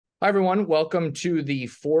Hi, everyone. Welcome to the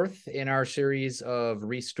fourth in our series of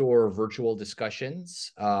RReSTORE Virtual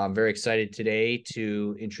Discussions. I'm very excited today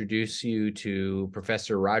to introduce you to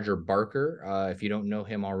Professor Roger Barker. If you don't know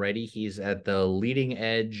him already, he's at the leading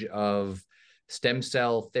edge of stem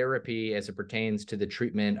cell therapy as it pertains to the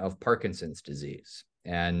treatment of Parkinson's disease.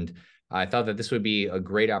 And I thought that this would be a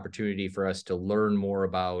great opportunity for us to learn more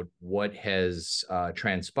about what has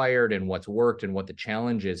transpired and what's worked and what the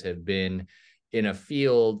challenges have been in a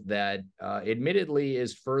field that admittedly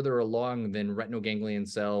is further along than retinal ganglion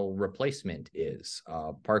cell replacement is.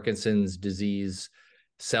 Parkinson's disease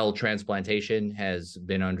cell transplantation has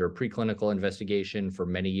been under preclinical investigation for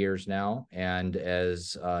many years now, and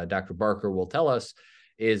as Dr. Barker will tell us,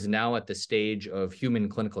 is now at the stage of human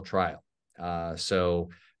clinical trial.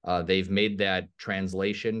 They've made that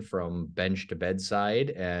translation from bench to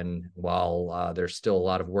bedside, and while there's still a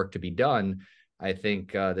lot of work to be done, I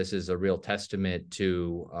think this is a real testament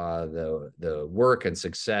to the work and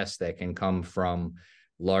success that can come from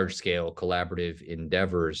large-scale collaborative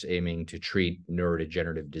endeavors aiming to treat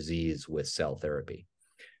neurodegenerative disease with cell therapy.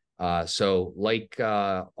 Like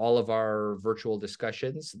all of our virtual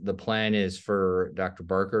discussions, the plan is for Dr.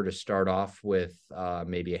 Barker to start off with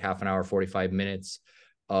maybe a half an hour, 45 minutes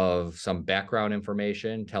of some background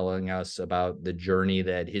information telling us about the journey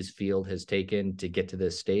that his field has taken to get to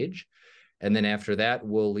this stage. And then after that,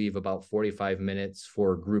 we'll leave about 45 minutes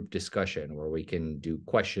for group discussion where we can do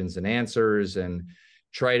questions and answers and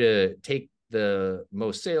try to take the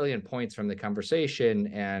most salient points from the conversation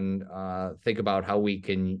and think about how we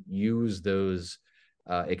can use those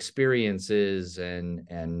experiences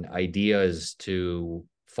and ideas to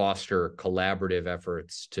foster collaborative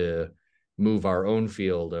efforts to move our own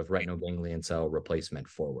field of retinal ganglion cell replacement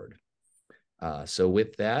forward. So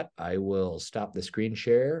with that, I will stop the screen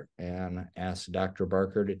share and ask Dr.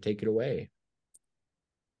 Barker to take it away.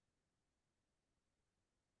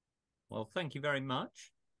 Well, thank you very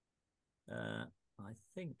much. I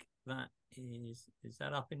think that is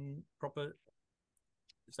that up in proper?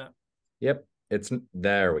 Is that? Yep,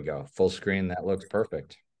 there we go. Full screen. That looks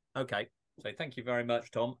perfect. Okay. So thank you very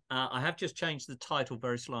much, Tom. I have just changed the title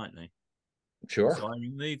very slightly. Sure. So I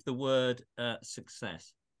removed the word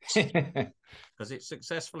success. Because it's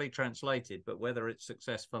successfully translated, but whether it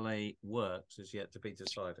successfully works is yet to be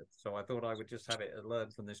decided. So I thought I would just have it learn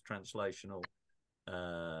from this translational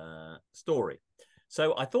story.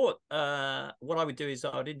 So I thought what I would do is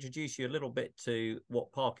I would introduce you a little bit to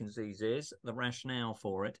what Parkinson's disease is, the rationale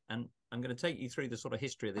for it, and I'm going to take you through the sort of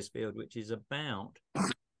history of this field, which is about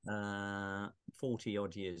 40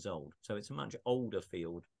 odd years old. So it's a much older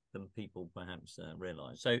field than people perhaps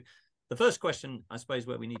realize. So the first question, I suppose,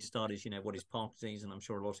 where we need to start is, what is Parkinson's disease? And I'm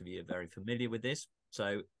sure a lot of you are very familiar with this.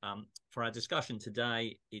 So for our discussion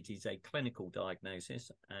today, it is a clinical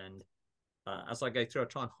diagnosis. And as I go through, I'll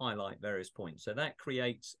try and highlight various points. So that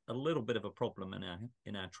creates a little bit of a problem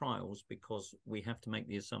in our trials because we have to make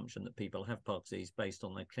the assumption that people have Parkinson's disease based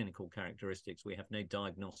on their clinical characteristics. We have no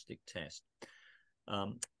diagnostic test.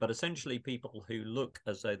 But essentially, people who look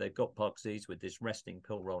as though they've got Parkinson's disease with this resting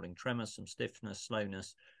pill rolling tremor, some stiffness,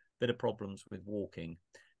 slowness, bit of problems with walking,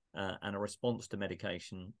 and a response to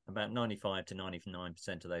medication, about 95 to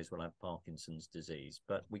 99% of those will have Parkinson's disease,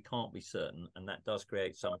 but we can't be certain, and that does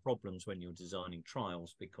create some problems when you're designing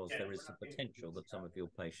trials because there is the potential that some of your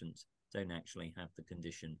patients don't actually have the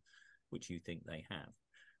condition which you think they have.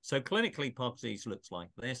 So clinically, Parkinson's disease looks like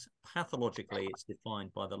this. Pathologically, it's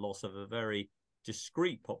defined by the loss of a very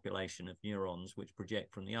discrete population of neurons which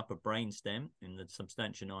project from the upper brainstem in the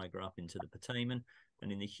substantia nigra up into the putamen.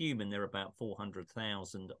 And in the human, there are about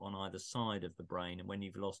 400,000 on either side of the brain. And when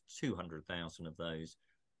you've lost 200,000 of those,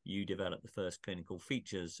 you develop the first clinical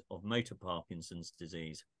features of motor Parkinson's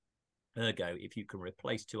disease. Ergo, if you can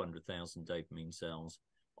replace 200,000 dopamine cells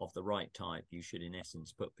of the right type, you should, in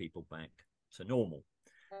essence, put people back to normal.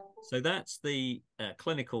 So that's the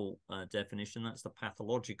clinical definition. That's the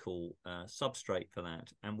pathological substrate for that.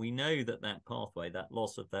 And we know that that pathway, that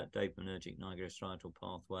loss of that dopaminergic nigrostriatal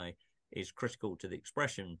pathway, is critical to the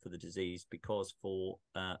expression for the disease because for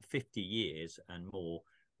 50 years and more,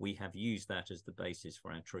 we have used that as the basis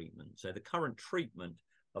for our treatment. So the current treatment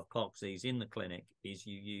of Parkinson's disease in the clinic is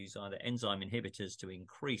you use either enzyme inhibitors to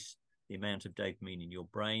increase the amount of dopamine in your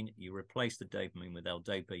brain, you replace the dopamine with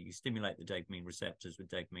L-DOPA, you stimulate the dopamine receptors with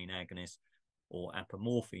dopamine agonists or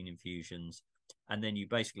apomorphine infusions, and then you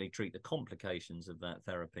basically treat the complications of that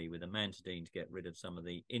therapy with amantadine to get rid of some of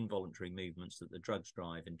the involuntary movements that the drugs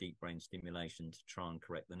drive and deep brain stimulation to try and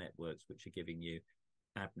correct the networks which are giving you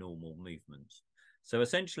abnormal movements. So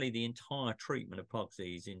essentially the entire treatment of Parkinson's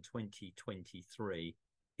disease in 2023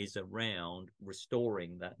 is around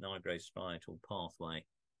restoring that nigrostriatal pathway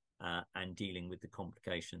and dealing with the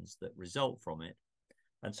complications that result from it.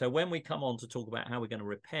 And so when we come on to talk about how we're going to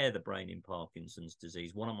repair the brain in Parkinson's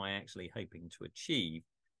disease, what am I actually hoping to achieve?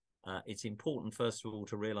 It's important, first of all,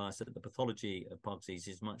 to realize that the pathology of Parkinson's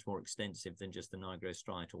is much more extensive than just the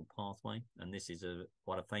nigrostriatal pathway. And this is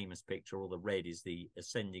quite a famous picture. All the red is the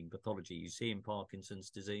ascending pathology you see in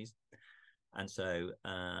Parkinson's disease. And so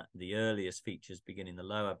the earliest features begin in the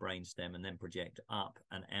lower brainstem and then project up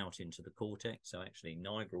and out into the cortex. So actually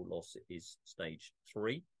nigral loss is stage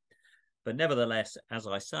 3. But nevertheless, as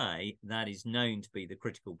I say, that is known to be the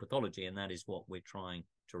critical pathology, and that is what we're trying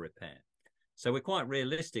to repair. So we're quite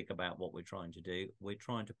realistic about what we're trying to do. We're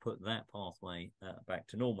trying to put that pathway back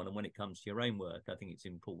to normal. And when it comes to your own work, I think it's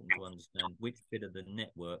important to understand which bit of the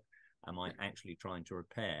network am I actually trying to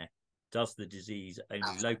repair. Does the disease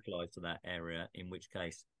only localize to that area? In which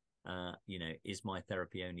case, is my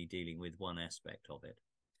therapy only dealing with one aspect of it?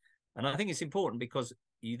 And I think it's important because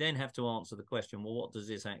you then have to answer the question, well, what does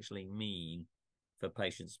this actually mean for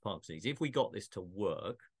patients with Parkinson's? If we got this to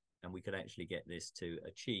work and we could actually get this to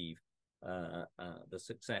achieve the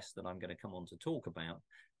success that I'm going to come on to talk about,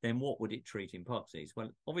 then what would it treat in Parkinson's?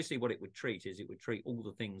 Well, obviously what it would treat is it would treat all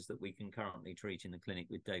the things that we can currently treat in the clinic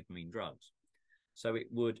with dopamine drugs. So it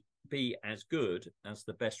would be as good as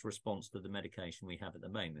the best response to the medication we have at the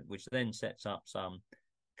moment, which then sets up some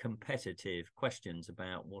competitive questions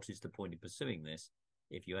about what is the point of pursuing this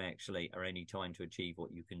if you actually are only trying to achieve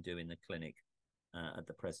what you can do in the clinic at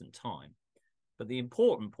the present time. But the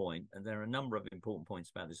important point, and there are a number of important points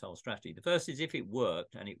about this whole strategy. The first is if it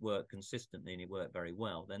worked and it worked consistently and it worked very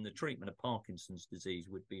well, then the treatment of Parkinson's disease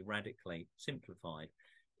would be radically simplified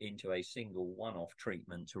into a single one-off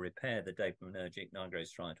treatment to repair the dopaminergic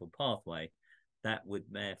nigrostriatal pathway that would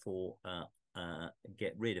therefore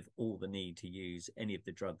get rid of all the need to use any of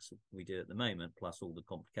the drugs we do at the moment, plus all the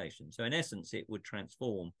complications. So in essence, it would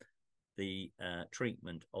transform the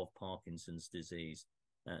treatment of Parkinson's disease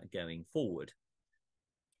going forward.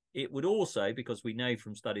 It would also, because we know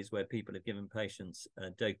from studies where people have given patients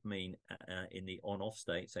dopamine in the on-off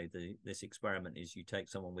state, so this experiment is you take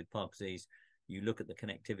someone with Parkinson's, you look at the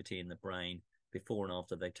connectivity in the brain before and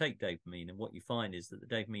after they take dopamine, and what you find is that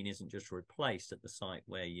the dopamine isn't just replaced at the site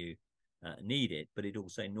where you need it, but it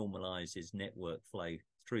also normalizes network flow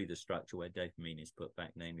through the structure where dopamine is put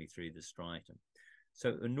back, namely through the striatum. So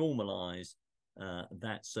it will normalize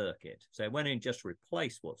that circuit. So when it just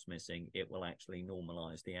replace what's missing, it will actually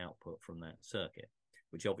normalize the output from that circuit,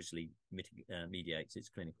 which obviously mediates its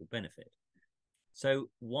clinical benefit. So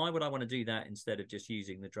why would I want to do that instead of just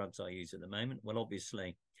using the drugs I use at the moment? Well,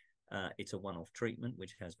 obviously, it's a one-off treatment,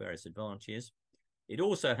 which has various advantages. It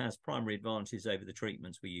also has primary advantages over the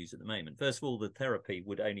treatments we use at the moment. First of all, the therapy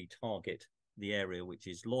would only target the area which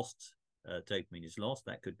is lost. Dopamine is lost.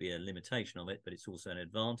 That could be a limitation of it, but it's also an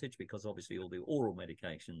advantage because obviously all the oral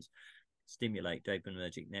medications stimulate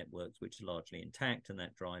dopaminergic networks, which are largely intact, and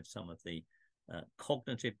that drives some of the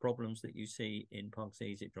cognitive problems that you see in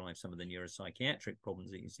Parkinson's. It drives some of the neuropsychiatric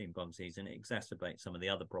problems that you see in Parkinson's, and it exacerbates some of the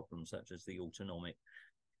other problems, such as the autonomic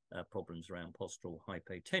problems around postural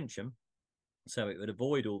hypotension. So it would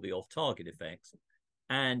avoid all the off-target effects,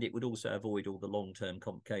 and it would also avoid all the long-term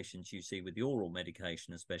complications you see with the oral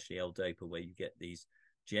medication, especially L-DOPA, where you get these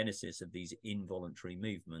genesis of these involuntary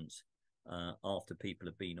movements after people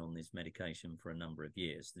have been on this medication for a number of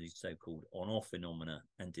years, these so-called on-off phenomena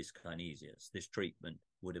and dyskinesias. This treatment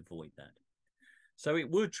would avoid that. So it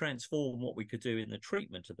would transform what we could do in the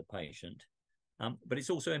treatment of the patient, but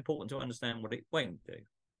it's also important to understand what it won't do.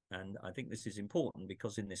 And I think this is important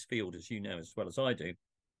because in this field, as you know as well as I do,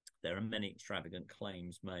 there are many extravagant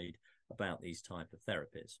claims made about these type of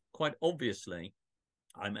therapies. Quite obviously,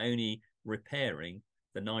 I'm only repairing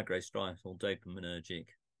the nigrostriatal dopaminergic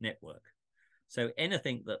network. So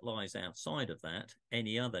anything that lies outside of that,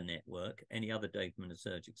 any other network, any other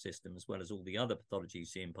dopaminergic system, as well as all the other pathology you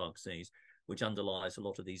see in Parkinson's, which underlies a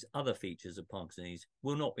lot of these other features of Parkinson's,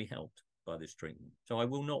 will not be helped by this treatment. So I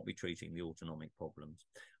will not be treating the autonomic problems.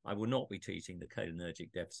 I will not be treating the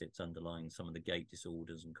cholinergic deficits underlying some of the gait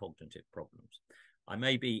disorders and cognitive problems. I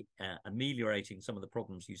may be ameliorating some of the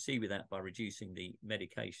problems you see with that by reducing the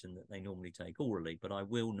medication that they normally take orally, but I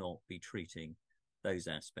will not be treating those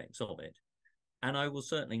aspects of it. And I will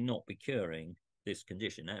certainly not be curing this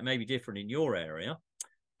condition. Now, it may be different in your area,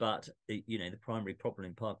 but the primary problem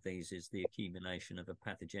in Parkinson's is the accumulation of a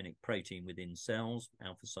pathogenic protein within cells,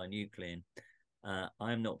 alpha-synuclein.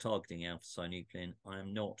 I am not targeting alpha-synuclein. I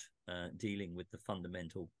am not dealing with the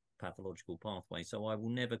fundamental pathological pathway. So I will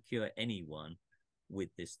never cure anyone with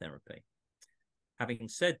this therapy. Having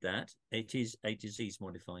said that, it is a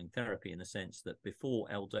disease-modifying therapy in the sense that before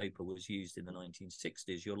L-DOPA was used in the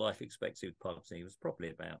 1960s, your life expectancy with Parkinson's was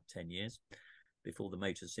probably about 10 years. Before the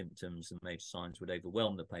motor symptoms and motor signs would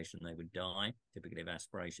overwhelm the patient, they would die, typically of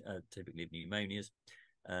aspiration, typically of pneumonias.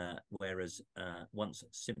 Whereas once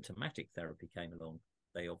symptomatic therapy came along,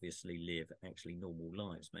 they obviously live actually normal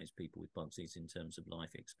lives, most people with Parkinson's, in terms of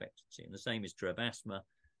life expectancy. And the same is true of asthma.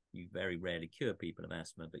 You very rarely cure people of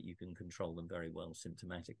asthma, but you can control them very well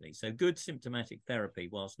symptomatically. So good symptomatic therapy,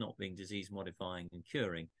 whilst not being disease modifying and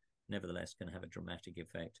curing, nevertheless can have a dramatic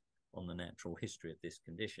effect on the natural history of this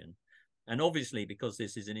condition. And obviously, because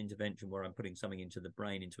this is an intervention where I'm putting something into the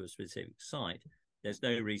brain, into a specific site, there's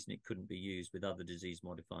no reason it couldn't be used with other disease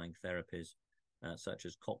modifying therapies, such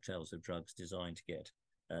as cocktails of drugs designed to get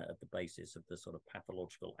at the basis of the sort of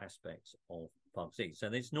pathological aspects of Parkinson's. So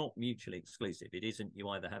it's not mutually exclusive. It isn't you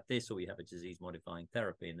either have this or you have a disease-modifying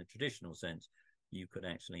therapy in the traditional sense. You could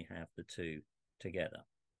actually have the two together.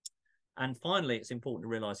 And finally, it's important to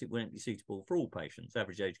realise it won't be suitable for all patients.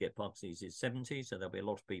 Average age to get Parkinson's is 70, so there'll be a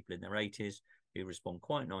lot of people in their 80s who respond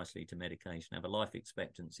quite nicely to medication, have a life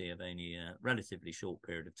expectancy of only a relatively short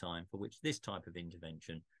period of time, for which this type of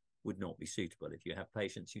intervention would not be suitable. If you have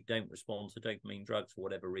patients who don't respond to dopamine drugs for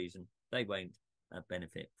whatever reason, they won't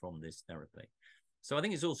benefit from this therapy. So I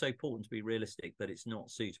think it's also important to be realistic that it's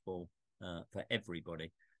not suitable for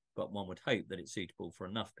everybody, but one would hope that it's suitable for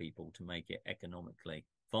enough people to make it economically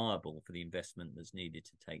viable for the investment that's needed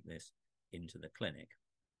to take this into the clinic.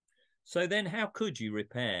 So then how could you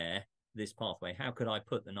repair this pathway? How could I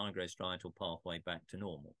put the nigrostriatal pathway back to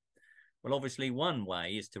normal? Well, obviously, one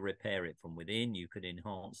way is to repair it from within. You could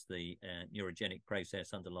enhance the neurogenic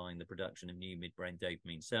process underlying the production of new midbrain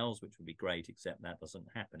dopamine cells, which would be great, except that doesn't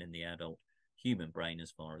happen in the adult human brain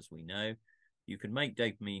as far as we know. You can make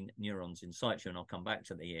dopamine neurons in situ, and I'll come back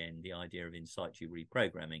to the end, the idea of in situ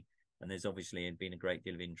reprogramming. And there's obviously been a great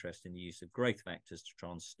deal of interest in the use of growth factors to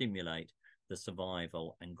try and stimulate the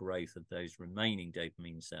survival and growth of those remaining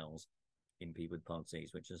dopamine cells in people with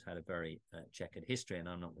Parkinson's, which has had a very checkered history, and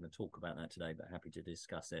I'm not going to talk about that today, but happy to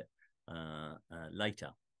discuss it later.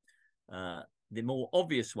 The more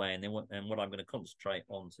obvious way, and what I'm going to concentrate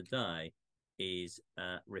on today, is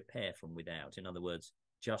repair from without. In other words,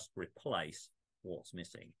 just replace what's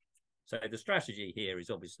missing. So the strategy here is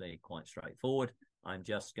obviously quite straightforward. I'm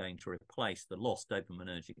just going to replace the lost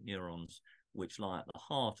dopaminergic neurons, which lie at the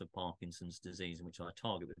heart of Parkinson's disease, and which I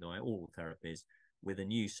target with my oral therapies, with a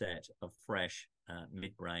new set of fresh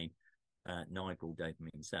midbrain nigral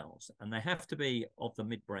dopamine cells. And they have to be of the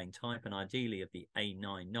midbrain type, and ideally of the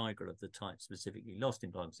A9 nigral of the type specifically lost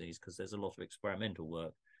in Parkinson's, because there's a lot of experimental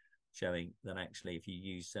work showing that actually if you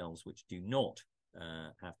use cells which do not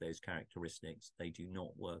have those characteristics, they do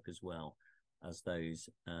not work as well as those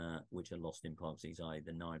which are lost in Parkinson's, i.e.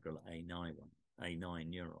 the nigral A9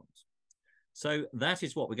 neurons. So that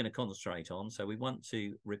is what we're going to concentrate on. So we want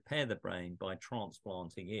to repair the brain by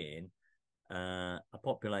transplanting in a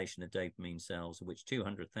population of dopamine cells, of which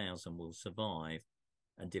 200,000 will survive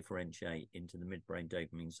and differentiate into the midbrain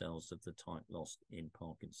dopamine cells of the type lost in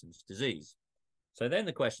Parkinson's disease. So then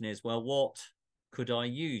the question is, well, what could I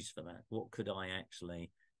use for that? What could I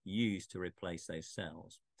actually use to replace those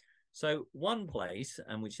cells? So one place,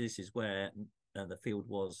 and which this is where the field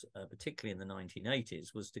was, particularly in the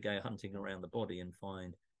 1980s, was to go hunting around the body and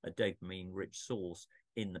find a dopamine-rich source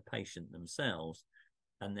in the patient themselves,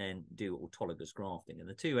 and then do autologous grafting. And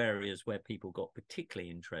the two areas where people got particularly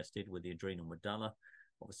interested were the adrenal medulla,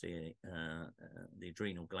 obviously the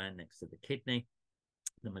adrenal gland next to the kidney,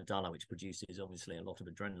 the medulla, which produces obviously a lot of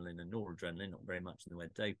adrenaline and noradrenaline, not very much in the way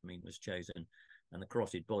dopamine was chosen, and the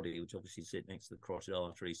carotid body, which obviously sits next to the carotid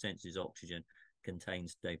artery, senses oxygen,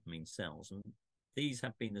 contains dopamine cells. And these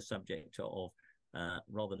have been the subject of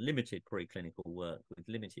rather limited preclinical work with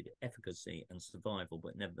limited efficacy and survival,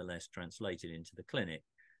 but nevertheless translated into the clinic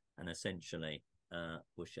and essentially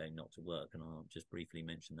were shown not to work. And I'll just briefly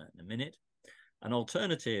mention that in a minute. An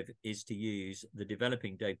alternative is to use the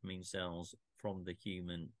developing dopamine cells from the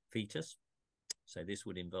human fetus. So this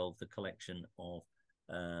would involve the collection of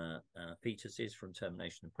fetuses from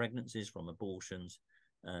termination of pregnancies, from abortions,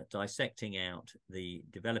 dissecting out the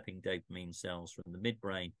developing dopamine cells from the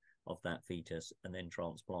midbrain of that fetus, and then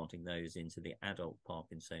transplanting those into the adult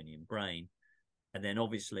Parkinsonian brain. And then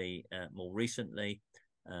obviously more recently,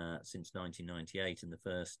 since 1998, and the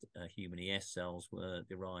first human ES cells were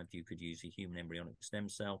derived, you could use a human embryonic stem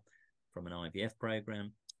cell from an IVF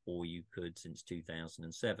program, or you could, since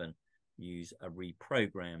 2007, use a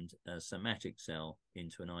reprogrammed somatic cell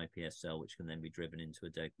into an iPS cell, which can then be driven into a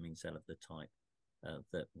dopamine cell of the type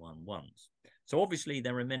that one wants. So obviously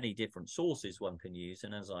there are many different sources one can use,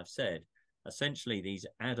 and as I've said, essentially these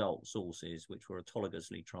adult sources, which were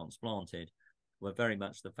autologously transplanted, were very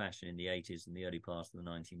much the fashion in the 80s and the early part of the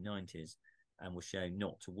 1990s, and were shown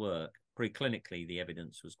not to work. Preclinically, the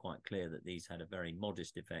evidence was quite clear that these had a very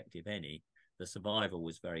modest effect, if any. The survival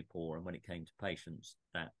was very poor, and when it came to patients,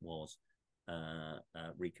 that was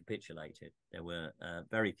recapitulated. There were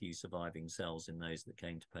very few surviving cells in those that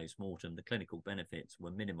came to post-mortem. The clinical benefits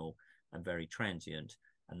were minimal and very transient,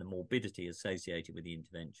 and the morbidity associated with the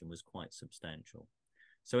intervention was quite substantial.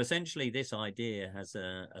 So essentially, this idea has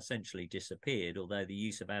essentially disappeared, although the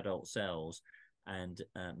use of adult cells and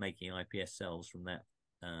making iPS cells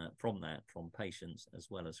from patients as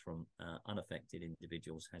well as from unaffected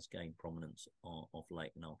individuals has gained prominence of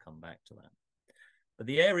late, and I'll come back to that. But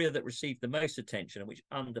the area that received the most attention and which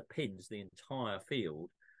underpins the entire field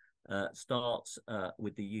starts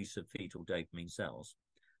with the use of fetal dopamine cells.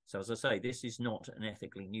 So as I say, this is not an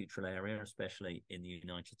ethically neutral area, especially in the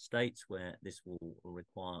United States, where this will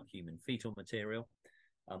require human fetal material.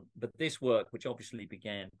 But this work, which obviously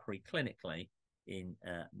began preclinically in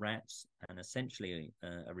rats and essentially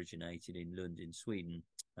originated in Lund in Sweden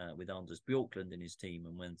with Anders Björklund and his team,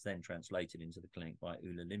 and was then translated into the clinic by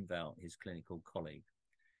Ulla Lindvall, his clinical colleague.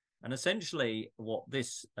 And essentially what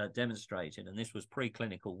this demonstrated, and this was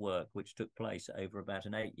preclinical work which took place over about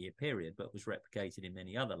an 8-year period but was replicated in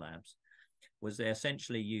many other labs, was they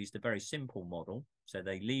essentially used a very simple model. So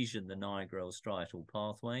they lesioned the nigral striatal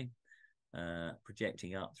pathway,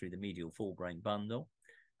 projecting up through the medial forebrain bundle.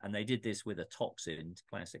 And they did this with a toxin,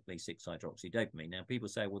 classically 6-hydroxydopamine. Now, people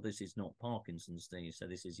say, well, this is not Parkinson's disease, so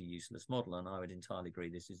this is a useless model. And I would entirely agree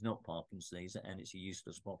this is not Parkinson's disease, and it's a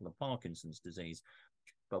useless model of Parkinson's disease.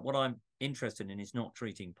 But what I'm interested in is not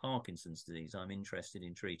treating Parkinson's disease. I'm interested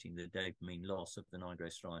in treating the dopamine loss of the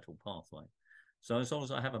nigrostriatal pathway. So as long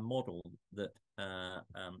as I have a model that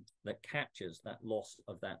that captures that loss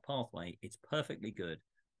of that pathway, it's perfectly good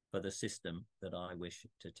for the system that I wish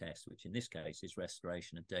to test, which in this case is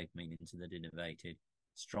restoration of dopamine into the denervated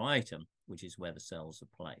striatum, which is where the cells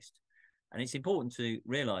are placed. And it's important to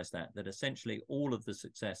realize that essentially all of the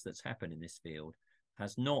success that's happened in this field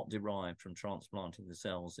has not derived from transplanting the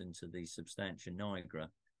cells into the substantia nigra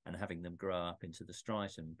and having them grow up into the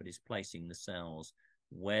striatum, but is placing the cells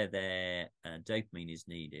where their dopamine is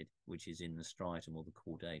needed, which is in the striatum or the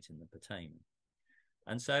caudate and the putamen.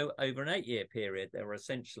 And so over an 8-year period, there were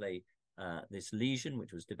essentially this lesion,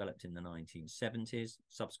 which was developed in the 1970s.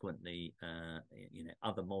 Subsequently,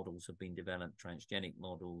 other models have been developed, transgenic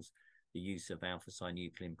models, the use of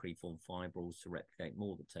alpha-synuclein preformed fibrils to replicate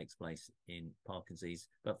more that takes place in Parkinson's disease.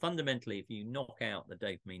 But fundamentally, if you knock out the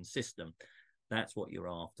dopamine system, that's what you're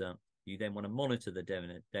after. You then want to monitor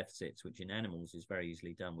the deficits, which in animals is very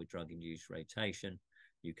easily done with drug-induced rotation.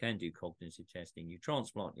 You can do cognitive testing, you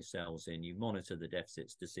transplant your cells in, you monitor the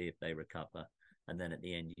deficits to see if they recover, and then at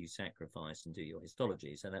the end you sacrifice and do your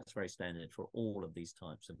histology. So that's very standard for all of these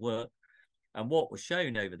types of work. And what was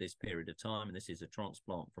shown over this period of time, and this is a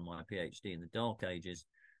transplant from my PhD in the Dark Ages,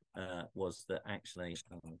 was that actually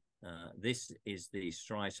this is the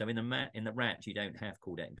striatum. So in the rat, you don't have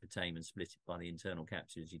caudate and putamen split by the internal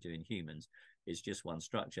capsules as you do in humans. It's just one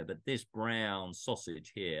structure. But this brown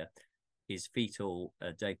sausage here is fetal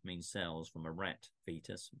dopamine cells from a rat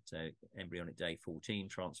fetus, so embryonic day 14,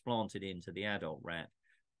 transplanted into the adult rat.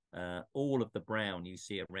 All of the brown you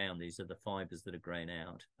see around these are the fibers that are grown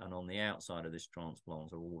out, and on the outside of this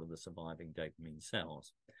transplant are all of the surviving dopamine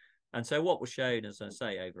cells. And so what was shown, as I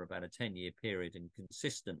say, over about a 10-year period and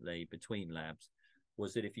consistently between labs,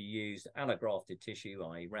 was that if you used allografted tissue,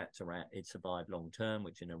 i.e. rat to rat, it survived long term,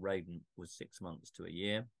 which in a rodent was 6 months to a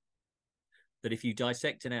year. That if you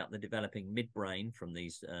dissected out the developing midbrain from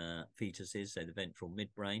these fetuses, so the ventral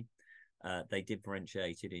midbrain, they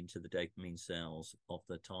differentiated into the dopamine cells of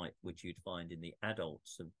the type which you'd find in the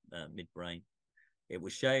adults of midbrain. It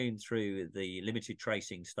was shown through the limited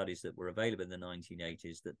tracing studies that were available in the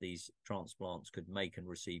 1980s that these transplants could make and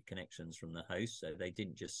receive connections from the host. So they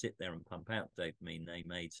didn't just sit there and pump out dopamine, they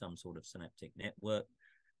made some sort of synaptic network,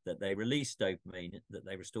 that they released dopamine, that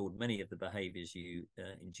they restored many of the behaviors you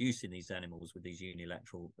induce in these animals with these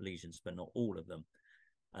unilateral lesions, but not all of them.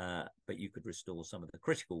 But you could restore some of the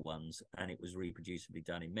critical ones, and it was reproducibly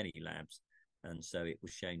done in many labs. And so it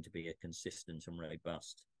was shown to be a consistent and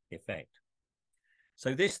robust effect.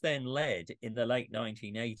 So this then led in the late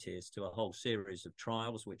 1980s to a whole series of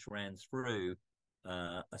trials which ran through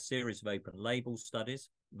a series of open label studies,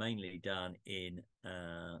 mainly done in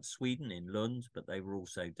Sweden, in Lund, but they were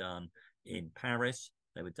also done in Paris.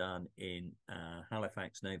 They were done in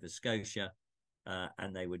Halifax, Nova Scotia,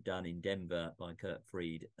 and they were done in Denver by Kurt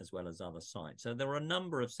Fried, as well as other sites. So there are a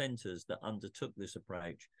number of centers that undertook this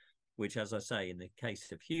approach, which, as I say, in the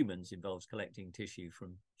case of humans, involves collecting tissue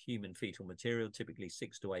from human fetal material, typically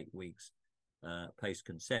 6 to 8 weeks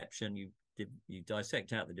post-conception. You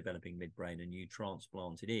dissect out the developing midbrain and you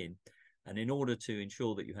transplant it in. And in order to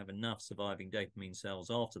ensure that you have enough surviving dopamine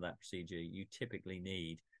cells after that procedure, you typically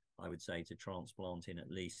need, I would say, to transplant in at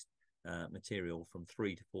least material from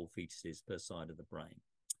 3 to 4 fetuses per side of the brain.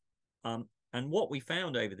 And what we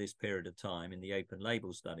found over this period of time in the open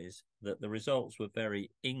label studies, that the results were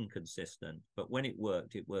very inconsistent, but when it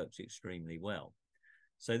worked extremely well.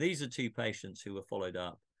 So these are 2 patients who were followed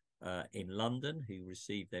up in London, who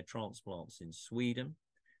received their transplants in Sweden.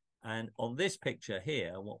 And on this picture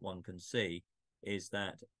here, what one can see is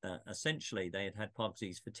that essentially they had had pug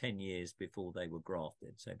disease for 10 years before they were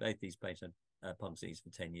grafted. So both these patients had pug disease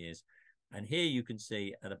for 10 years. And here you can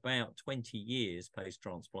see at about 20 years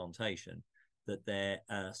post-transplantation that their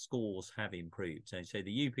scores have improved. So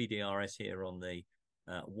the UPDRS here on the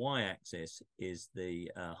y-axis is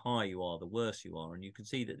the higher you are, the worse you are. And you can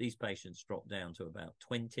see that these patients drop down to about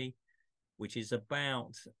 20, which is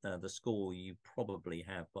about the score you probably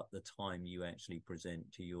have by the time you actually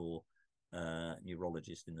present to your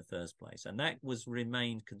neurologist in the first place. And that was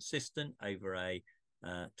remained consistent over a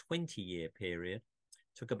 20-year period.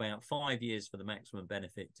 Took about 5 years for the maximum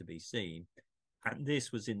benefit to be seen. And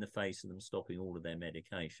this was in the face of them stopping all of their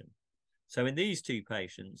medication. So in these 2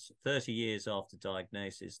 patients, 30 years after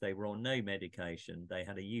diagnosis, they were on no medication. They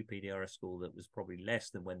had a UPDRS score that was probably less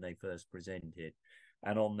than when they first presented.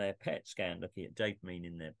 And on their PET scan, looking at dopamine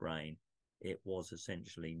in their brain, it was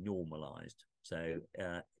essentially normalized. So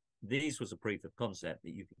this was a proof of concept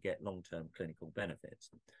that you could get long-term clinical benefits.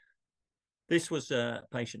 This was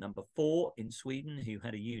patient number 4 in Sweden who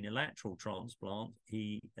had a unilateral transplant.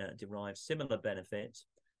 He derived similar benefits,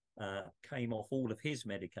 came off all of his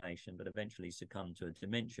medication, but eventually succumbed to a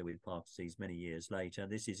dementia with Parkinson's many years later.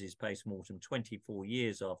 This is his post-mortem 24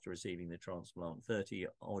 years after receiving the transplant, 30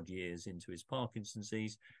 odd years into his Parkinson's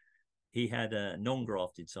disease. He had a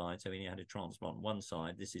non-grafted side, so he had a transplant on one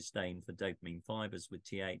side. This is stained for dopamine fibers with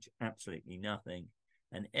TH, absolutely nothing.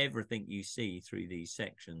 And everything you see through these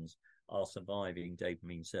sections are surviving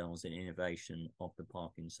dopamine cells in innervation of the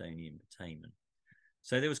Parkinsonian putamen.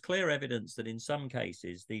 So there was clear evidence that in some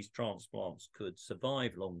cases, these transplants could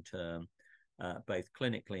survive long-term, both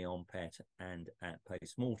clinically on PET and at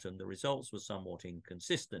post-mortem. The results were somewhat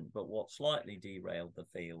inconsistent, but what slightly derailed the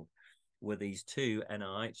field were these 2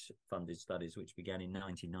 NIH-funded studies, which began in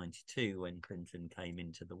 1992 when Clinton came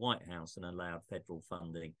into the White House and allowed federal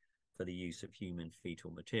funding for the use of human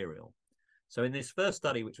fetal material. So in this first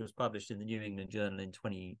study, which was published in the New England Journal in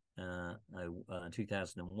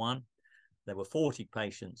 2001, there were 40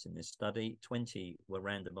 patients in this study. 20 were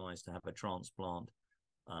randomized to have a transplant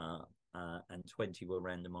and 20 were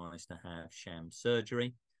randomized to have sham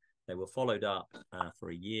surgery. They were followed up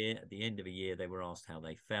for a year. At the end of a year, they were asked how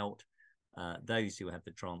they felt. Those who had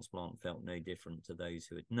the transplant felt no different to those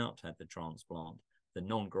who had not had the transplant. The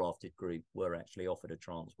non-grafted group were actually offered a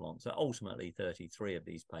transplant. So ultimately, 33 of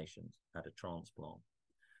these patients had a transplant.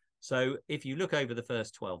 So if you look over the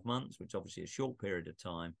first 12 months, which obviously is a short period of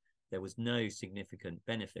time, there was no significant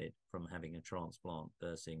benefit from having a transplant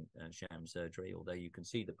versus sham surgery, although you can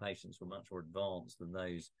see the patients were much more advanced than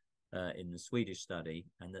those in the Swedish study,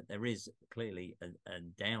 and that there is clearly a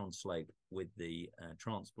downslope with the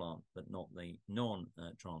transplant, but not the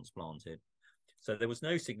non-transplanted. So there was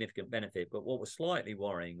no significant benefit, but what was slightly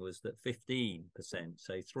worrying was that 15%,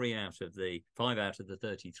 so 5 out of the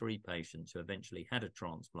 33 patients who eventually had a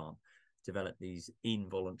transplant, developed these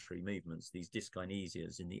involuntary movements, these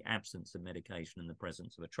dyskinesias in the absence of medication and the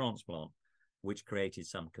presence of a transplant, which created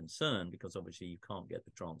some concern because obviously you can't get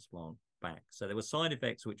the transplant back. So there were side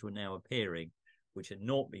effects which were now appearing, which had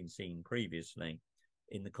not been seen previously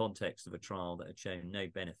in the context of a trial that had shown no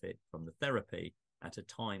benefit from the therapy at a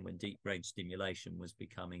time when deep brain stimulation was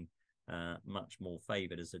becoming much more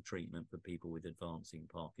favored as a treatment for people with advancing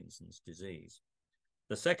Parkinson's disease.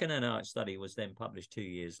 The second NIH study was then published 2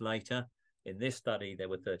 years later. In this study, there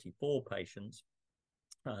were 34 patients.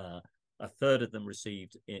 A third of them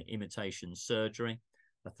received imitation surgery.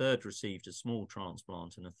 A third received a small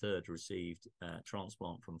transplant, and a third received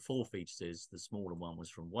transplant from 4 fetuses. The smaller one was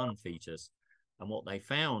from 1 fetus. And what they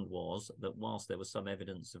found was that whilst there was some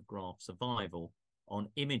evidence of graft survival, on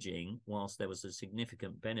imaging, whilst there was a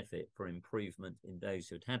significant benefit for improvement in those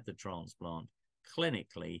who had had the transplant,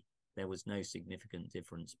 clinically, there was no significant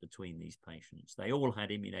difference between these patients. They all had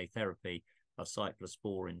immunotherapy of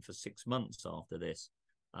cyclosporin for 6 months after this,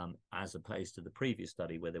 as opposed to the previous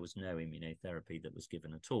study where there was no immunotherapy that was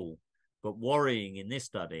given at all. But worrying in this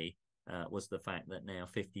study was the fact that now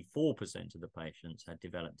 54% of the patients had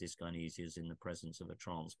developed dyskinesias in the presence of a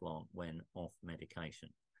transplant when off medication.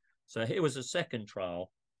 So here was a second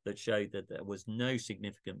trial that showed that there was no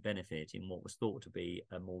significant benefit in what was thought to be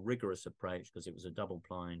a more rigorous approach, because it was a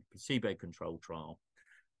double-blind, placebo-controlled trial,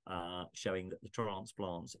 showing that the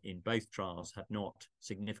transplants in both trials had not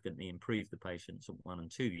significantly improved the patients at 1 and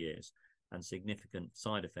 2 years, and significant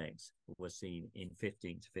side effects were seen in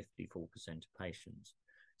 15 to 54% of patients.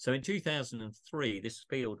 So in 2003, this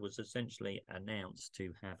field was essentially announced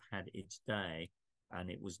to have had its day, and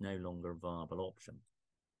it was no longer a viable option.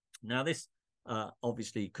 Now, this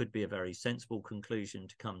obviously could be a very sensible conclusion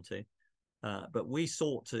to come to, but we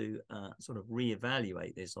sought to sort of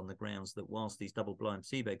reevaluate this on the grounds that whilst these double-blind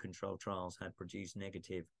placebo-controlled trials had produced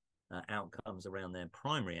negative outcomes around their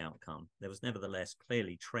primary outcome, there was nevertheless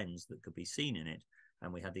clearly trends that could be seen in it.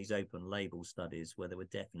 And we had these open label studies where there were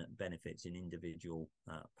definite benefits in individual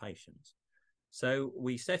patients. So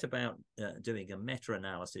we set about doing a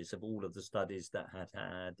meta-analysis of all of the studies that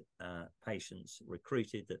had patients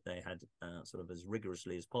recruited, that they had sort of as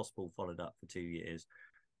rigorously as possible followed up for 2 years.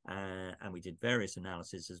 And we did various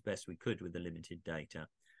analyses as best we could with the limited data.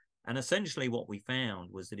 And essentially what we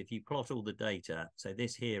found was that if you plot all the data, so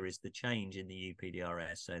this here is the change in the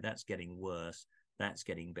UPDRS, so that's getting worse, that's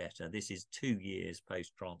getting better. This is 2 years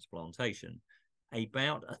post-transplantation.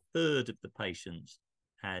 About a third of the patients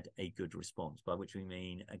had a good response, by which we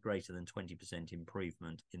mean a greater than 20%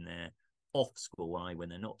 improvement in their off-score, i.e. when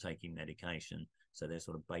they're not taking medication, so their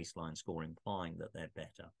sort of baseline score implying that they're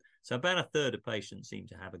better. So about a third of patients seem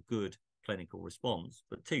to have a good clinical response,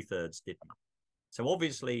 but 2/3 didn't. So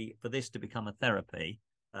obviously, for this to become a therapy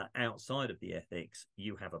outside of the ethics,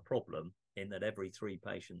 you have a problem in that every 3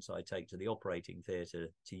 patients I take to the operating theatre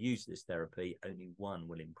to use this therapy, only 1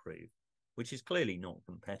 will improve, which is clearly not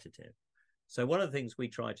competitive. So one of the things we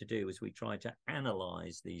tried to do is we tried to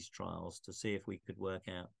analyse these trials to see if we could work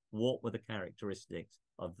out what were the characteristics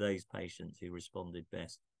of those patients who responded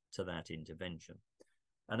best to that intervention.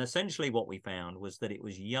 And essentially what we found was that it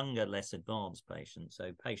was younger, less advanced patients,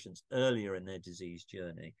 so patients earlier in their disease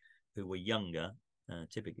journey who were younger,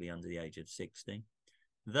 typically under the age of 60,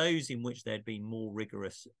 those in which there'd been more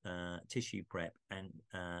rigorous tissue prep and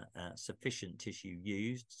sufficient tissue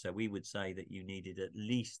used. So we would say that you needed at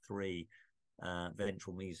least 3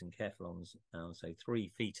 ventral mesencaphalons, so 3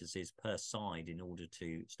 fetuses per side in order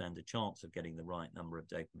to stand a chance of getting the right number of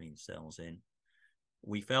dopamine cells in.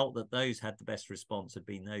 We felt that those had the best response had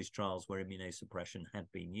been those trials where immunosuppression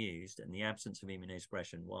had been used, and the absence of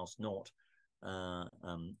immunosuppression, whilst not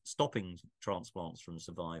stopping transplants from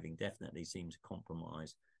surviving, definitely seemed to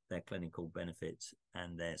compromise their clinical benefits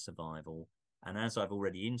and their survival. And as I've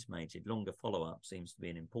already intimated, longer follow-up seems to be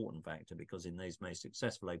an important factor, because in those most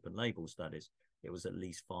successful open label studies, it was at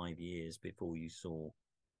least 5 years before you saw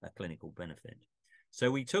a clinical benefit.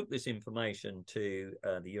 So we took this information to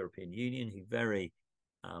the European Union, who very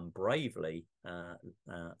bravely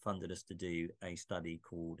funded us to do a study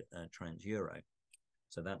called TransEuro.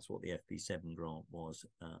 So that's what the FP7 grant was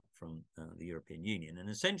from the European Union. And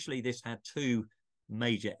essentially this had 2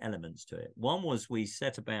 major elements to it. One was we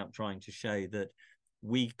set about trying to show that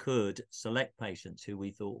we could select patients who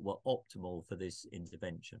we thought were optimal for this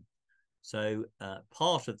intervention. So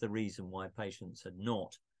part of the reason why patients had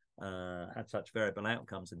not had such variable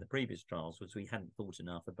outcomes in the previous trials was we hadn't thought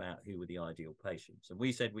enough about who were the ideal patients. And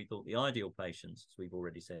we said we thought the ideal patients, as we've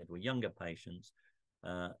already said, were younger patients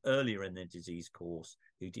earlier in their disease course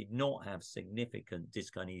who did not have significant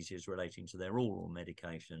dyskinesias relating to their oral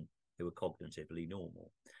medication, who were cognitively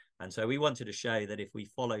normal. And so we wanted to show that if we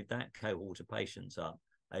followed that cohort of patients up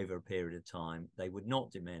over a period of time, they would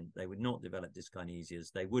not develop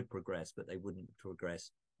dyskinesias, they would progress, but they wouldn't progress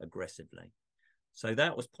aggressively. So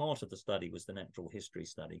that was part of the study, was the natural history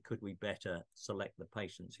study. Could we better select the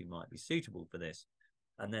patients who might be suitable for this?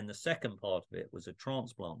 And then the second part of it was a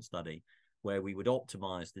transplant study, where we would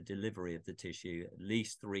optimize the delivery of the tissue, at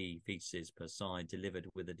least 3 fetuses per side, delivered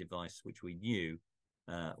with a device which we knew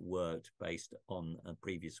worked based on a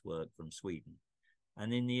previous work from Sweden.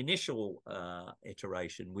 And in the initial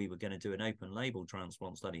iteration, we were going to do an open label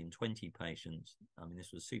transplant study in 20 patients. I mean,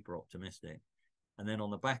 this was super optimistic. And then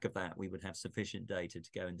on the back of that, we would have sufficient data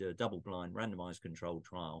to go and do a double-blind randomized controlled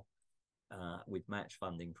trial with match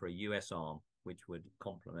funding for a US arm, which would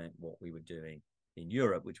complement what we were doing in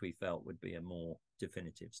Europe, which we felt would be a more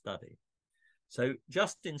definitive study. So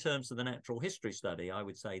just in terms of the natural history study, I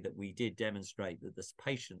would say that we did demonstrate that this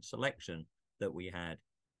patient selection that we had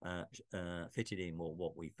fitted in more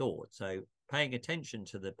what we thought. So paying attention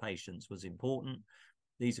to the patients was important.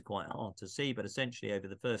 These are quite hard to see, but essentially over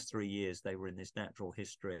the first 3 years, they were in this natural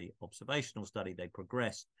history observational study. They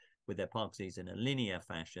progressed with their Parkinson's in a linear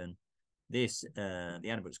fashion. This, the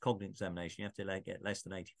Annenberg's cognitive examination, you have to get less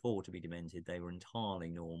than 84 to be demented. They were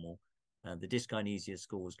entirely normal. The dyskinesia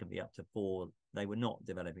scores can be up to 4. They were not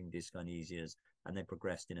developing dyskinesias, and they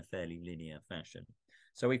progressed in a fairly linear fashion.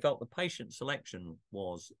 So we felt the patient selection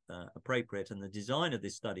was appropriate, and the design of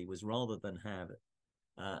this study was, rather than have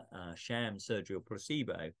a sham surgery or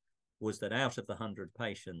placebo, was that out of the 100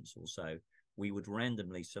 patients or so, we would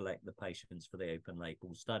randomly select the patients for the open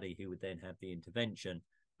label study who would then have the intervention.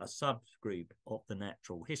 A subgroup of the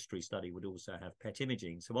natural history study would also have PET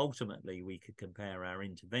imaging. So ultimately, we could compare our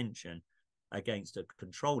intervention against a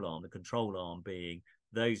control arm, the control arm being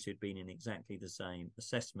those who'd been in exactly the same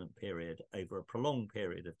assessment period over a prolonged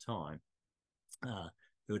period of time,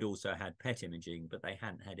 who had also had PET imaging, but they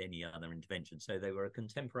hadn't had any other intervention. So they were a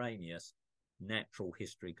contemporaneous natural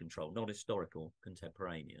history control, not historical,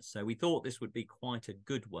 contemporaneous. So we thought this would be quite a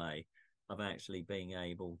good way of actually being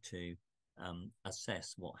able to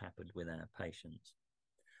assess what happened with our patients.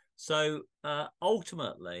 So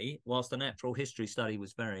ultimately, whilst the natural history study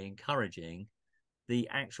was very encouraging, the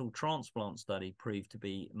actual transplant study proved to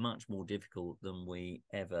be much more difficult than we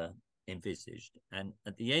ever envisaged. And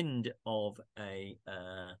at the end of a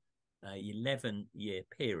 11-year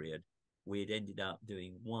period, we had ended up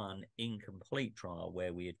doing one incomplete trial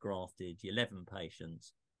where we had grafted 11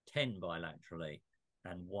 patients, 10 bilaterally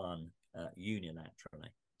and 1 unilaterally.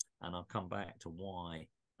 And I'll come back to why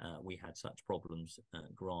we had such problems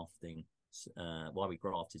grafting, why we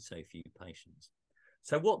grafted so few patients.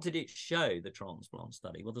 So what did it show, the transplant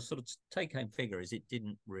study? Well, the sort of take-home figure is it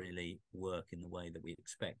didn't really work in the way that we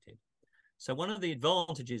expected. So one of the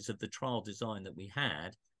advantages of the trial design that we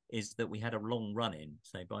had is that we had a long run-in.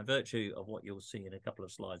 So by virtue of what you'll see in a couple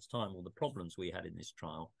of slides' time, all the problems we had in this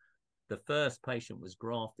trial, the first patient was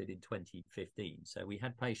grafted in 2015. So we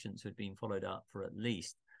had patients who had been followed up for at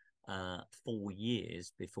least 4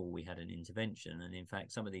 years before we had an intervention. And in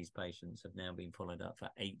fact, some of these patients have now been followed up for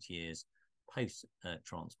 8 years post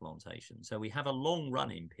transplantation. So we have a long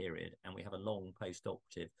run-in period and we have a long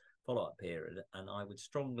post-operative follow-up period. And I would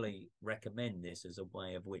strongly recommend this as a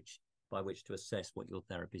way of by which to assess what your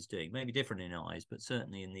therapy is doing. Maybe different in eyes, but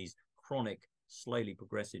certainly in these chronic, slowly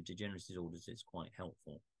progressive degenerative disorders, it's quite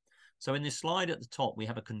helpful. So in this slide at the top, we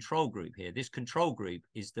have a control group here. This control group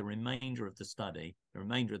is the remainder of the study, the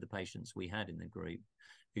remainder of the patients we had in the group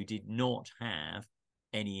who did not have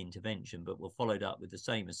any intervention, but were followed up with the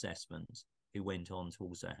same assessments, who went on to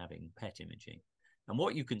also having PET imaging. And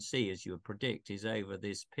what you can see, as you would predict, is over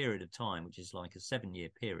this period of time, which is like a 7-year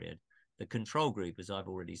period, the control group, as I've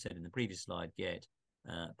already said in the previous slide, get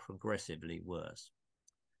progressively worse.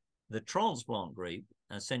 The transplant group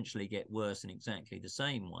essentially get worse in exactly the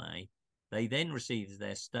same way. They then receive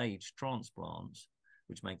their staged transplants,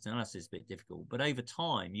 which makes analysis a bit difficult. But over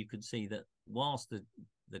time, you can see that whilst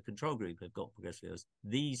the control group have got progressively worse,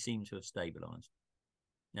 these seem to have stabilized.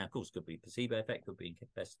 Now, of course, could be placebo effect, could be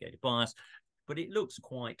investigative bias, but it looks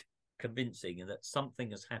quite convincing that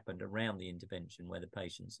something has happened around the intervention where the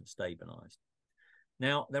patients have stabilized.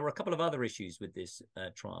 Now, there were a couple of other issues with this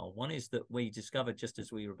trial. One is that we discovered, just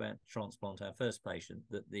as we were about to transplant our first patient,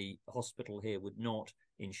 that the hospital here would not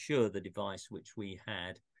insure the device which we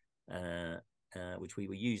had, which we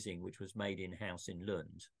were using, which was made in-house in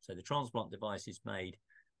Lund. So the transplant device is made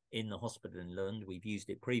in the hospital in Lund. We've used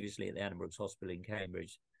it previously at the Annenberg's Hospital in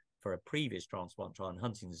Cambridge for a previous transplant trial in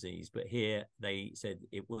Huntington's disease, but here they said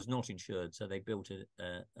it was not insured, so they built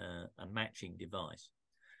a matching device.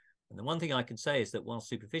 And the one thing I can say is that while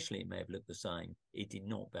superficially it may have looked the same, it did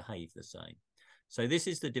not behave the same. So this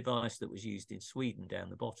is the device that was used in Sweden down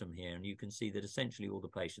the bottom here, and you can see that essentially all the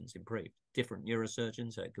patients improved. Different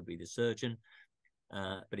neurosurgeons, so it could be the surgeon,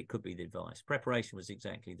 but it could be the device. Preparation was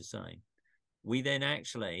exactly the same. We then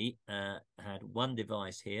actually had one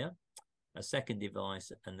device here, a second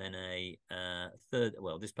device, and then a third.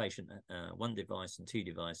 Well, this patient, one device and 2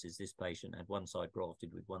 devices. This patient had one side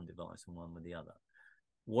grafted with one device and one with the other.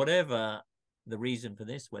 Whatever the reason for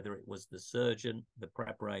this, whether it was the surgeon, the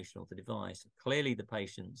preparation, or the device, clearly the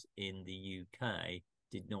patients in the UK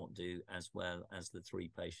did not do as well as the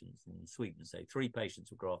 3 patients in Sweden. So 3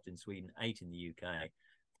 patients were grafted in Sweden, 8 in the UK.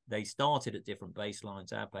 They started at different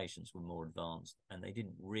baselines. Our patients were more advanced, and they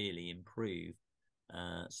didn't really improve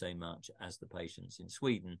so much as the patients in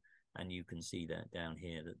Sweden. And you can see that down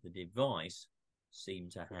here, that the device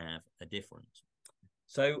seemed to have a difference.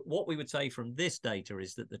 So what we would say from this data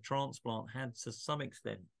is that the transplant had to some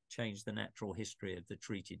extent changed the natural history of the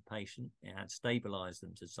treated patient. It had stabilized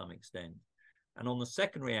them to some extent. And on the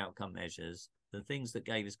secondary outcome measures, the things that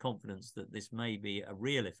gave us confidence that this may be a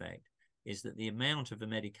real effect is that the amount of the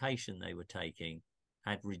medication they were taking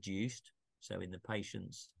had reduced. So in the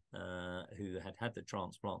patients who had had the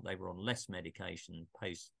transplant, they were on less medication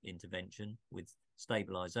post-intervention with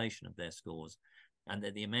stabilization of their scores, and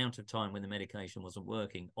that the amount of time when the medication wasn't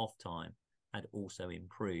working, off time, had also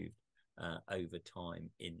improved over time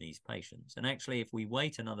in these patients. And actually, if we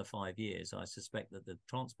wait another 5 years, I suspect that the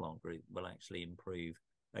transplant group will actually improve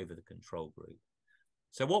over the control group.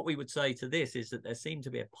 So what we would say to this is that there seemed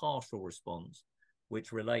to be a partial response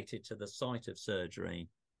which related to the site of surgery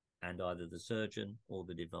and either the surgeon or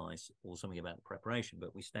the device or something about the preparation,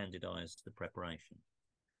 but we standardized the preparation.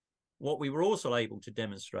 What we were also able to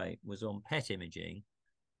demonstrate was on PET imaging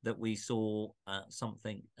that we saw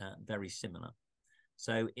something very similar.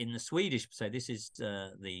 So in the Swedish, so this is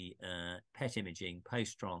the PET imaging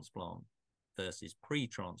post-transplant versus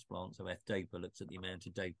pre-transplant. So F-DOPA looks at the amount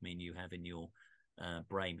of dopamine you have in your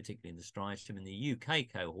brain, particularly in the striatum. In the UK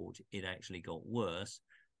cohort, it actually got worse,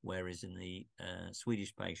 whereas in the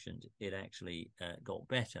Swedish patient, it actually got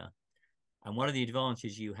better. And one of the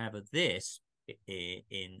advantages you have of this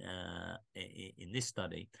in this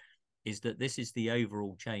study is that this is the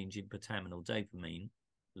overall change in putaminal dopamine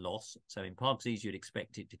loss. So in Parkinson's, you'd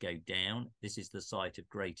expect it to go down. This is the site of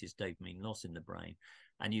greatest dopamine loss in the brain.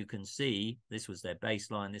 And you can see this was their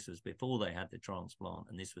baseline. This was before they had the transplant,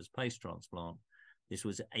 and this was post-transplant. This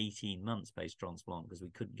was 18 months post-transplant because we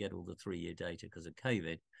couldn't get all the 3-year data because of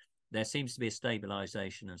COVID. There seems to be a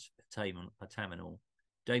stabilization of putaminal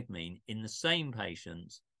dopamine in the same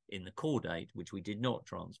patients in the core date, which we did not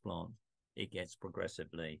transplant. It gets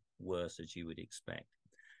progressively worse, as you would expect.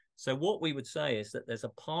 So what we would say is that there's a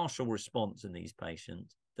partial response in these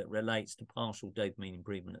patients that relates to partial dopamine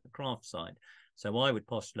improvement at the craft site. So I would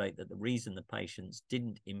postulate that the reason the patients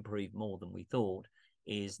didn't improve more than we thought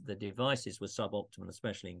is the devices were suboptimal,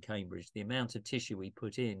 especially in Cambridge. The amount of tissue we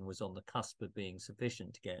put in was on the cusp of being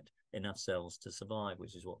sufficient to get enough cells to survive,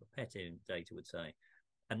 which is what the PET data would say.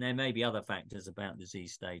 And there may be other factors about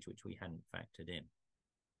disease stage which we hadn't factored in.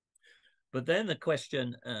 But then the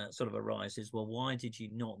question sort of arises, well, why did you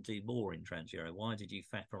not do more in TransEuro? Why did you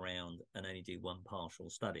faff around and only do one partial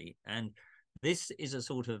study? And this is a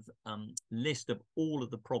sort of list of all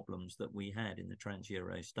of the problems that we had in the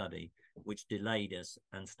TransEuro study, which delayed us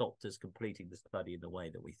and stopped us completing the study in the way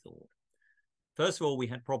that we thought. First of all, we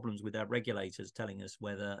had problems with our regulators telling us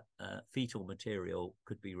whether fetal material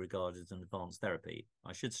could be regarded as an advanced therapy.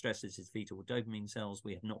 I should stress this is fetal dopamine cells.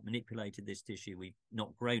 We have not manipulated this tissue. We've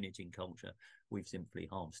not grown it in culture. We've simply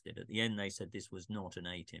harvested it. At the end, they said this was not an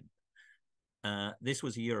ATIM. This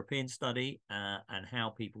was a European study, and how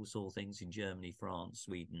people saw things in Germany, France,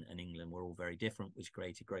 Sweden, and England were all very different, which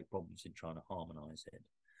created great problems in trying to harmonize it.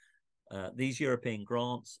 These European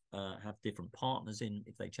grants have different partners in.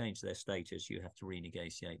 If they change their status, you have to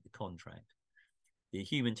renegotiate the contract. The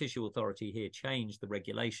Human Tissue Authority here changed the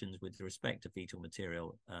regulations with respect to fetal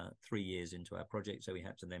material 3 years into our project, so we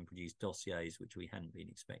had to then produce dossiers, which we hadn't been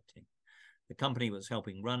expecting. The company that was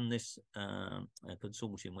helping run this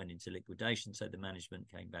consortium went into liquidation, so the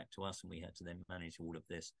management came back to us, and we had to then manage all of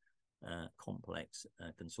this complex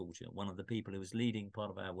consortium. One of the people who was leading part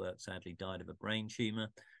of our work sadly died of a brain tumor.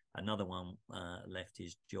 Another one left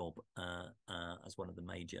his job as one of the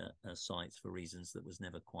major sites for reasons that was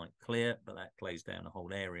never quite clear, but that closed down a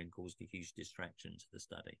whole area and caused a huge distraction to the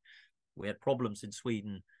study. We had problems in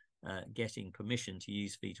Sweden getting permission to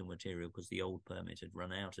use fetal material because the old permit had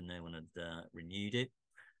run out and no one had renewed it.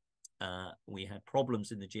 We had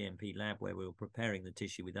problems in the GMP lab where we were preparing the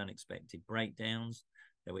tissue with unexpected breakdowns.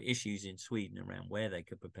 There were issues in Sweden around where they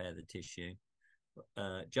could prepare the tissue.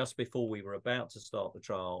 Just before we were about to start the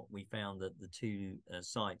trial, we found that the two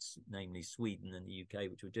sites, namely Sweden and the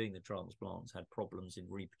UK, which were doing the transplants, had problems in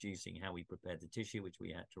reproducing how we prepared the tissue, which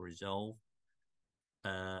we had to resolve.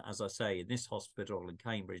 As I say, in this hospital in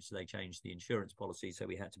Cambridge, they changed the insurance policy, so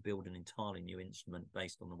we had to build an entirely new instrument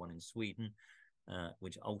based on the one in Sweden,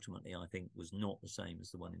 which ultimately I think was not the same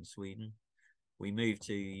as the one in Sweden. We moved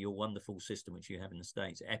to your wonderful system, which you have in the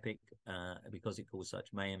States, EPIC, because it caused such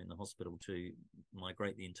mayhem in the hospital, to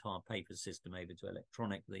migrate the entire paper system over to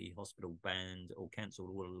electronic. The hospital banned or cancelled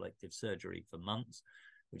all elective surgery for months,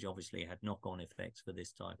 which obviously had knock-on effects for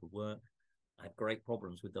this type of work. I had great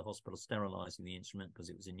problems with the hospital sterilizing the instrument because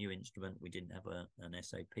it was a new instrument. We didn't have an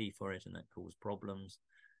SOP for it, and that caused problems.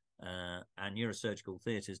 And neurosurgical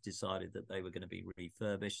theatres decided that they were going to be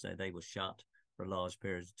refurbished, so they were shut for a large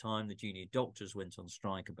period of time. The junior doctors went on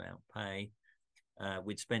strike about pay.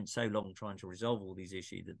 we'd spent so long trying to resolve all these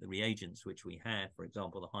issues that the reagents which we had, for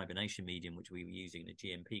example, the hibernation medium, which we were using at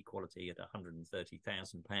GMP quality at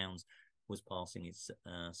 £130,000, was passing its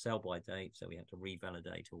sell-by date, so we had to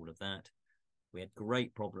revalidate all of that. We had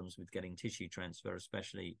great problems with getting tissue transfer,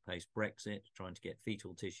 especially post-Brexit, trying to get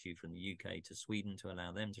fetal tissue from the UK to Sweden to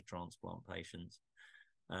allow them to transplant patients.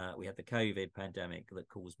 We had the COVID pandemic that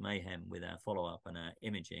caused mayhem with our follow-up and our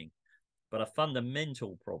imaging. But a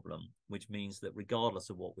fundamental problem, which means that regardless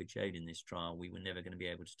of what we showed in this trial, we were never going to be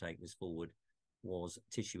able to take this forward, was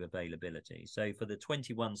tissue availability. So for the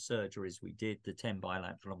 21 surgeries we did, the 10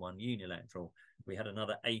 bilateral and 1 unilateral, we had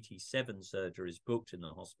another 87 surgeries booked in the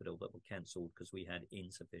hospital that were cancelled because we had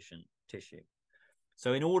insufficient tissue.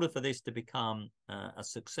 So in order for this to become a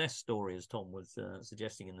success story, as Tom was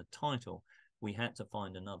suggesting in the title, we had to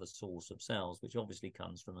find another source of cells, which obviously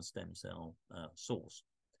comes from a stem cell source.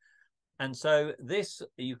 And so this,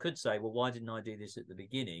 you could say, well, why didn't I do this at the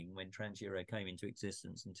beginning when TransEuro came into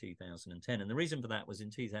existence in 2010? And the reason for that was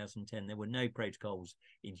in 2010, there were no protocols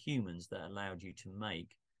in humans that allowed you to make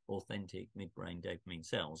authentic midbrain dopamine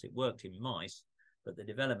cells. It worked in mice, but the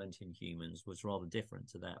development in humans was rather different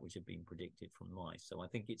to that which had been predicted from mice. So I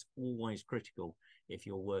think it's always critical, if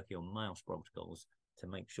you're working on mouse protocols, to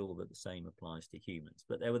make sure that the same applies to humans.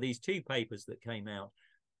 But there were these 2 papers that came out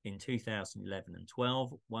in 2011 and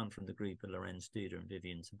 12, one from the group of Lorenz Studer and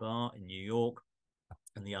Vivian Tabar in New York,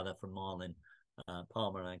 and the other from Marlin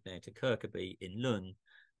Palmer and Agneta Kirkeby in Lund,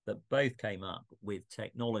 that both came up with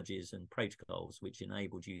technologies and protocols which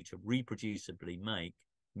enabled you to reproducibly make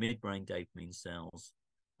midbrain dopamine cells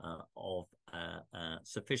of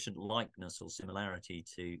sufficient likeness or similarity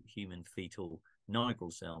to human fetal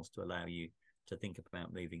nigral cells to allow you to think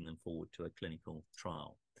about moving them forward to a clinical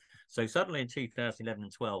trial. So suddenly in 2011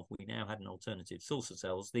 and 12, we now had an alternative source of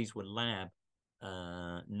cells. These were lab,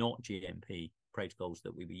 not GMP protocols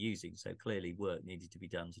that we were using. So clearly work needed to be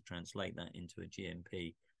done to translate that into a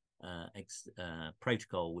GMP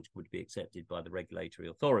protocol, which would be accepted by the regulatory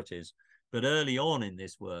authorities. But early on in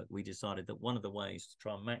this work, we decided that one of the ways to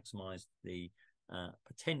try and maximize the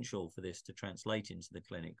potential for this to translate into the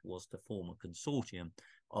clinic was to form a consortium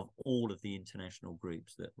of all of the international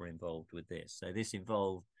groups that were involved with this. So this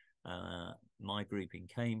involved my group in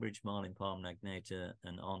Cambridge, Marlin Palm Agneta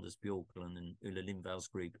and Anders Björklund and Ulla Lindvall's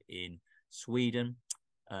group in Sweden,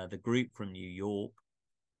 the group from New York,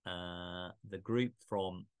 the group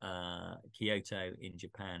from Kyoto in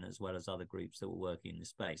Japan, as well as other groups that were working in this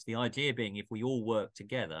space. The idea being, if we all work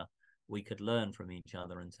together, we could learn from each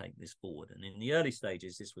other and take this forward. And in the early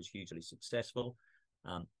stages, this was hugely successful.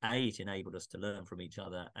 It enabled us to learn from each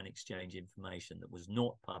other and exchange information that was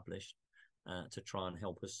not published to try and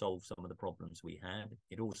help us solve some of the problems we had.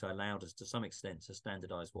 It also allowed us to some extent to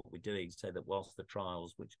standardize what we're doing, so that whilst the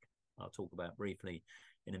trials, which I'll talk about briefly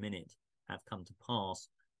in a minute, have come to pass,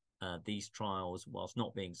 these trials, whilst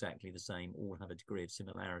not being exactly the same, all have a degree of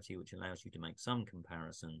similarity, which allows you to make some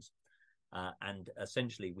comparisons. And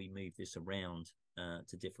essentially, we moved this around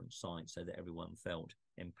to different sites so that everyone felt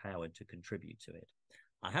empowered to contribute to it.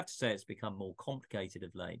 I have to say it's become more complicated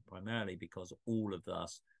of late, primarily because all of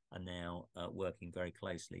us are now working very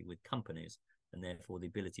closely with companies, and therefore the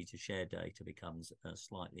ability to share data becomes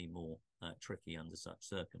slightly more tricky under such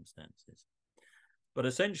circumstances. But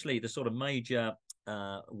essentially, the sort of major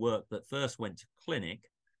work that first went to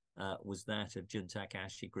clinic was that of Jun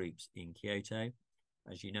Takahashi groups in Kyoto.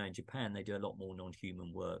 As you know, in Japan, they do a lot more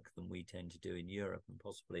non-human work than we tend to do in Europe and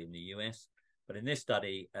possibly in the US. But in this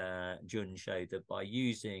study, Jun showed that by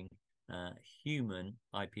using human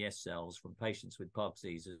iPS cells from patients with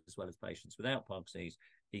Parkinson's as well as patients without Parkinson's,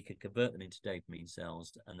 he could convert them into dopamine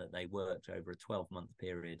cells, and that they worked over a 12-month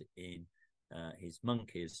period in his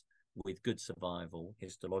monkeys with good survival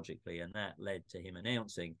histologically. And that led to him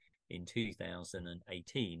announcing in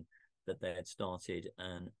 2018 that they had started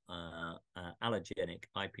an allogenic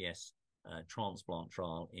iPS transplant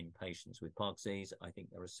trial in patients with Parkinson's. I think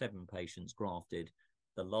there are 7 patients grafted.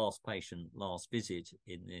 The last patient, last visit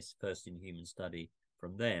in this first-in-human study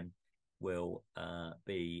from them will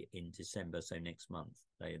be in December, so next month.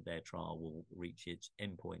 Their trial will reach its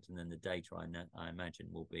endpoint, and then the data, I imagine,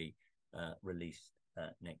 will be released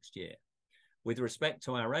next year. With respect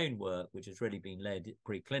to our own work, which has really been led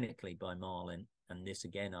preclinically by Marlin, and this,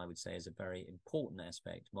 again, I would say is a very important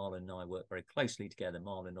aspect. Marlin and I work very closely together,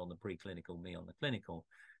 Marlin on the preclinical, me on the clinical.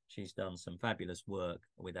 She's done some fabulous work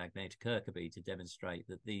with Agneta Kirkeby to demonstrate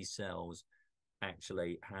that these cells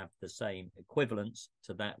actually have the same equivalence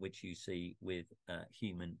to that which you see with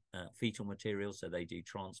human fetal material. So they do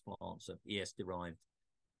transplants of ES-derived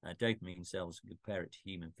dopamine cells and compare it to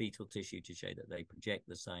human fetal tissue to show that they project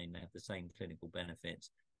the same, they have the same clinical benefits,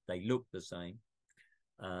 they look the same.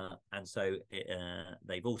 And so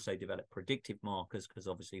they've also developed predictive markers, because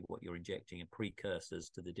obviously what you're injecting are precursors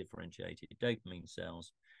to the differentiated dopamine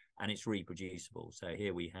cells, and it's reproducible. So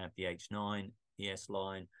here we have the H9 ES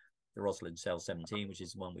line, the Rosalind cell 17, which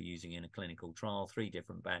is the one we're using in a clinical trial, 3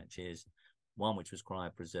 different batches, one which was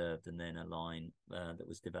cryopreserved, and then a line that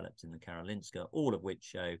was developed in the Karolinska, all of which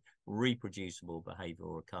show reproducible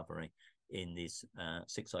behavioral recovery in this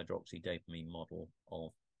 6-hydroxydopamine model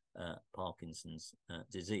of Parkinson's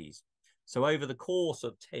disease. So over the course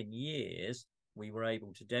of 10 years, we were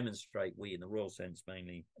able to demonstrate, we in the Royal Sense,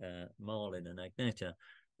 mainly Marlin and Agneta,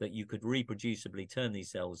 that you could reproducibly turn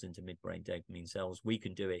these cells into midbrain dopamine cells. We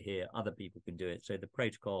can do it here, other people can do it. So the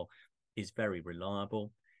protocol is very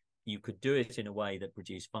reliable. You could do it in a way that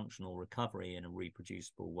produced functional recovery in a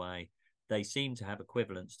reproducible way. They seem to have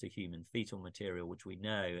equivalence to human fetal material, which we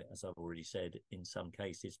know, as I've already said, in some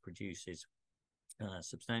cases produces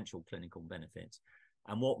substantial clinical benefits.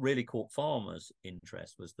 And what really caught farmers'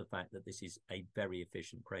 interest was the fact that this is a very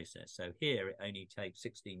efficient process. So here it only takes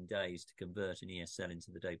 16 days to convert an ES cell into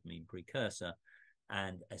the dopamine precursor,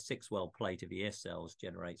 and a 6-well plate of ES cells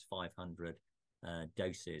generates 500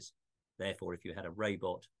 doses. Therefore, if you had a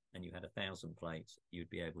robot and you had 1,000 plates, you'd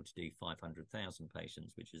be able to do 500,000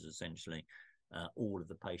 patients, which is essentially all of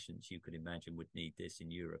the patients you could imagine would need this in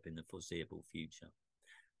Europe in the foreseeable future.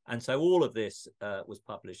 And so all of this was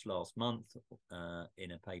published last month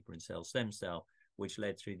in a paper in Cell Stem Cell, which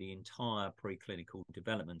led through the entire preclinical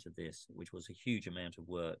development of this, which was a huge amount of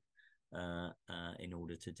work in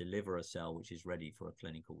order to deliver a cell which is ready for a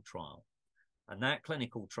clinical trial. And that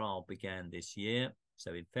clinical trial began this year.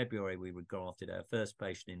 So in February, we grafted our first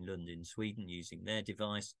patient in Lund in Sweden using their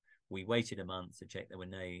device. We waited a month to check there were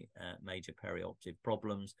no major perioperative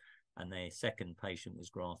problems, and their second patient was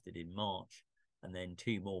grafted in March. And then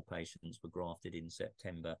 2 more patients were grafted in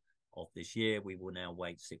September of this year. We will now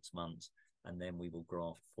wait 6 months, and then we will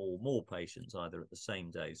graft 4 more patients, either at the same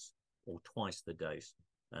dose or twice the dose,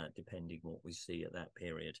 depending what we see at that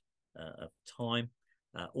period of time.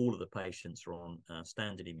 All of the patients are on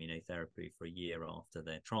standard immunotherapy for a year after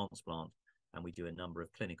their transplant, and we do a number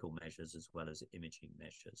of clinical measures as well as imaging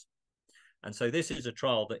measures. And so this is a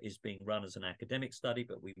trial that is being run as an academic study,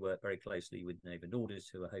 but we work very closely with Novo Nordisk,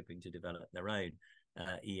 who are hoping to develop their own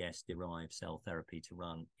ES-derived cell therapy to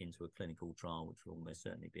run into a clinical trial, which will almost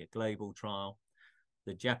certainly be a global trial.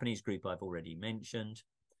 The Japanese group I've already mentioned.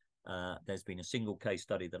 There's been a single case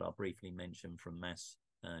study that I'll briefly mention from Mass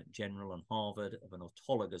General and Harvard of an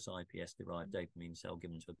autologous iPS-derived dopamine cell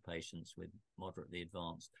given to patients with moderately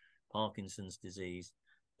advanced Parkinson's disease.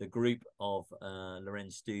 The group of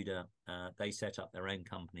Lorenz Studer, they set up their own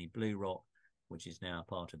company, Blue Rock, which is now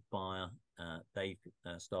part of Bayer. They've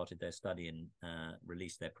started their study and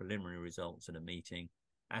released their preliminary results at a meeting.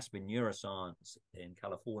 Aspen Neuroscience in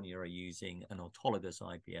California are using an autologous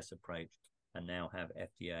iPS approach and now have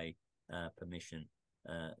FDA permission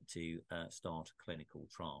to start a clinical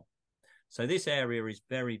trial. So this area is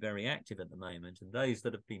very, very active at the moment, and those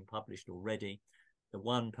that have been published already, the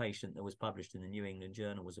one patient that was published in the New England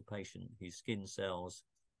Journal was a patient whose skin cells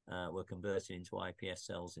were converted into iPS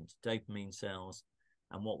cells, into dopamine cells.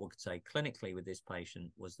 And what we could say clinically with this patient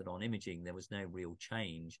was that on imaging, there was no real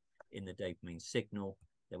change in the dopamine signal.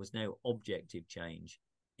 There was no objective change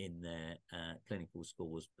in their clinical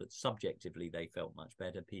scores, but subjectively, they felt much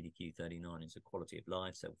better. PDQ-39 is a quality of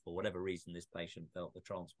life. So for whatever reason, this patient felt the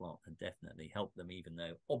transplant had definitely helped them, even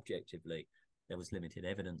though objectively, there was limited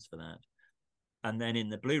evidence for that. And then in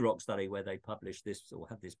the Blue Rock study, where they published this or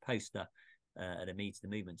had this poster at a meeting, the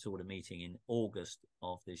movement disorder meeting in August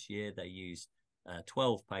of this year, they used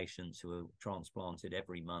 12 patients who were transplanted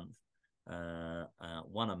every month,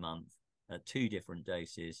 1 a month, at 2 different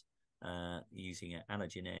doses, using an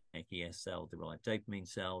allogeneic ES cell-derived dopamine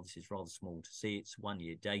cell. This is rather small to see. It's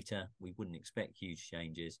 1-year data. We wouldn't expect huge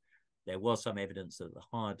changes. There was some evidence that at the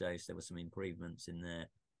higher dose, there were some improvements in their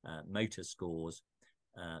motor scores,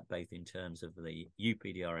 both in terms of the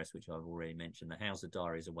UPDRS, which I've already mentioned. The Hauser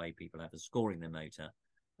diary is a way people have of scoring their motor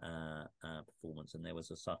performance, and there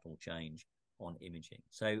was a subtle change on imaging.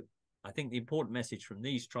 So I think the important message from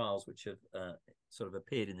these trials, which have sort of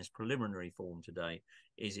appeared in this preliminary form today,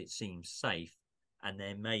 is it seems safe, and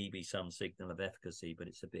there may be some signal of efficacy, but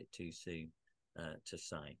it's a bit too soon to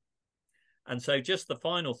say. And so just the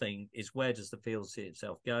final thing is, where does the field see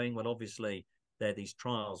itself going? Well, obviously, there are these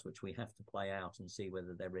trials which we have to play out and see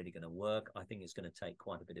whether they're really going to work. I think it's going to take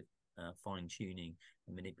quite a bit of fine-tuning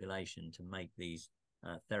and manipulation to make these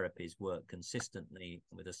therapies work consistently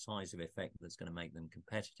with a size of effect that's going to make them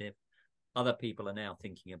competitive. Other people are now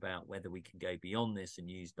thinking about whether we can go beyond this and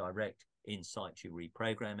use direct in situ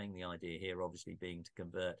reprogramming. The idea here obviously being to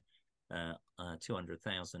convert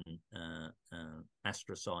 200,000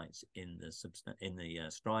 astrocytes in the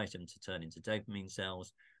striatum to turn into dopamine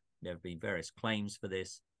cells. There have been various claims for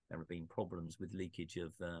this. There have been problems with leakage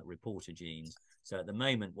of reporter genes. So at the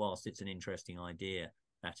moment, whilst it's an interesting idea,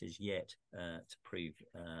 that is yet to prove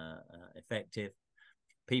effective.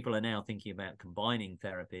 People are now thinking about combining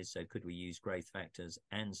therapies. So could we use growth factors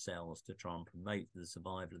and cells to try and promote the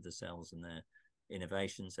survival of the cells and their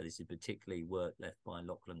innovation? So this is particularly work left by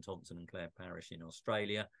Lachlan Thompson and Claire Parrish in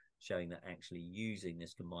Australia, showing that actually using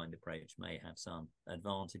this combined approach may have some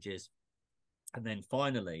advantages. And then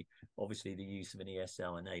finally, obviously, the use of an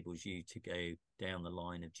ESL enables you to go down the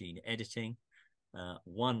line of gene editing.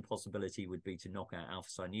 One possibility would be to knock out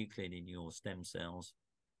alpha-synuclein in your stem cells,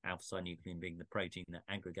 alpha-synuclein being the protein that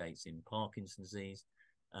aggregates in Parkinson's disease.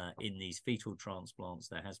 In these fetal transplants,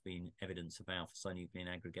 there has been evidence of alpha-synuclein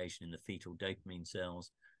aggregation in the fetal dopamine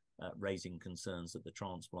cells, raising concerns that the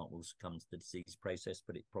transplant will succumb to the disease process,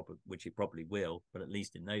 which it probably will, but at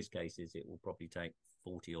least in those cases, it will probably take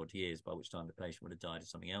 40 odd years, by which time the patient would have died of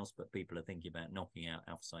something else. But people are thinking about knocking out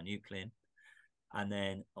alpha-synuclein. And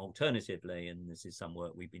then alternatively, and this is some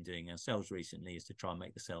work we've been doing ourselves recently, is to try and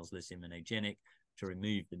make the cells less immunogenic, to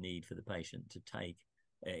remove the need for the patient to take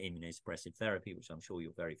immunosuppressive therapy, which I'm sure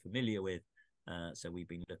you're very familiar with. So we've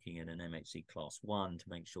been looking at an MHC class 1 to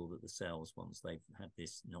make sure that the cells, once they've had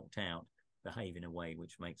this knocked out, behave in a way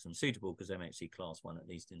which makes them suitable, because MHC class 1, at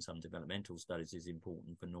least in some developmental studies, is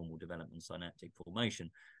important for normal development synaptic formation.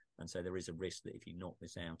 And so there is a risk that if you knock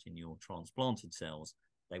this out in your transplanted cells,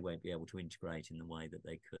 they won't be able to integrate in the way that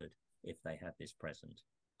they could if they had this present.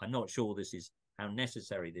 I'm not sure this is how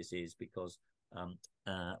necessary this is, because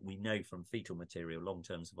we know from fetal material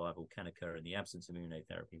long-term survival can occur in the absence of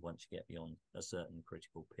immunotherapy once you get beyond a certain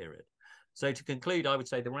critical period. So to conclude, I would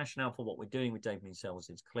say the rationale for what we're doing with dopamine cells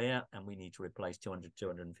is clear, and we need to replace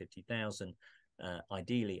 250,000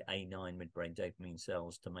 ideally A9 midbrain dopamine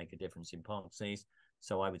cells to make a difference in Parkinson's disease.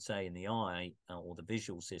 So I would say in the eye or the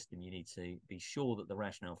visual system, you need to be sure that the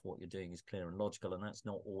rationale for what you're doing is clear and logical, and that's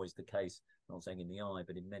not always the case, I'm not saying in the eye,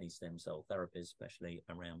 but in many stem cell therapies, especially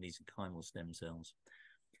around mesenchymal stem cells.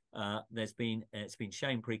 It's been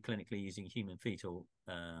shown preclinically using human fetal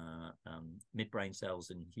midbrain cells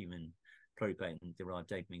and human pluripotent-derived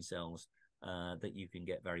dopamine cells that you can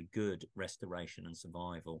get very good restoration and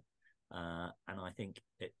survival. And I think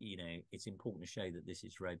it's important to show that this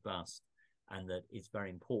is robust, and that it's very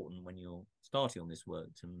important when you're starting on this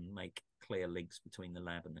work to make clear links between the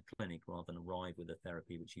lab and the clinic, rather than arrive with a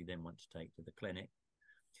therapy which you then want to take to the clinic.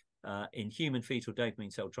 In human fetal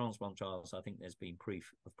dopamine cell transplant trials, I think there's been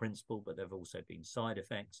proof of principle, but there have also been side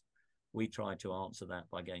effects. We tried to answer that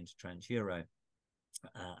by going to transuro,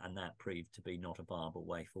 and that proved to be not a viable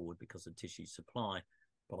way forward because of tissue supply.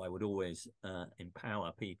 But I would always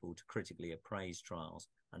empower people to critically appraise trials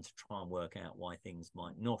and to try and work out why things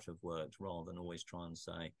might not have worked, rather than always try and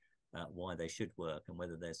say why they should work and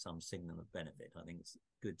whether there's some signal of benefit. I think it's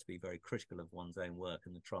good to be very critical of one's own work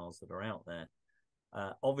and the trials that are out there.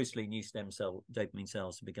 Obviously, new stem cell dopamine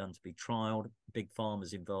cells have begun to be trialed. Big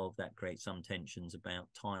pharma's involved. That creates some tensions about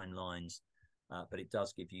timelines, but it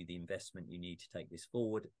does give you the investment you need to take this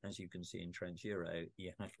forward. As you can see in transuro,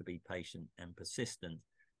 you have to be patient and persistent.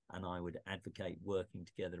 And I would advocate working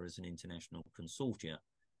together as an international consortia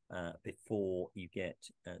before you get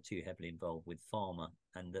too heavily involved with pharma,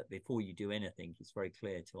 and that before you do anything, it's very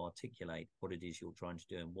clear to articulate what it is you're trying to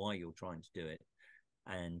do and why you're trying to do it,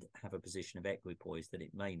 and have a position of equipoise that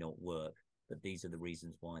it may not work, but these are the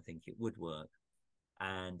reasons why I think it would work.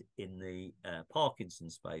 And in the Parkinson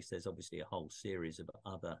space, there's obviously a whole series of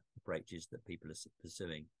other approaches that people are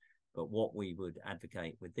pursuing. But what we would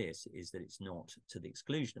advocate with this is that it's not to the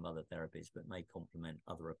exclusion of other therapies, but may complement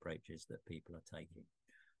other approaches that people are taking.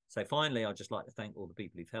 So finally, I'd just like to thank all the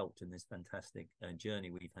people who've helped in this fantastic journey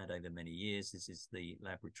we've had over many years. This is the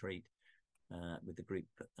lab retreat with the group,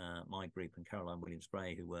 my group, and Caroline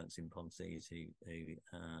Williams-Gray, who works in Parkinson's, who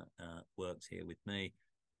works here with me,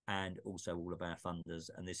 and also all of our funders.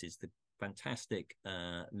 And this is the fantastic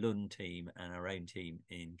Lund team and our own team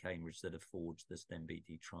in Cambridge that have forged the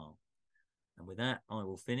STEM-BD trial. And with that, I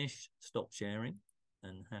will finish, stop sharing,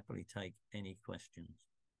 and happily take any questions.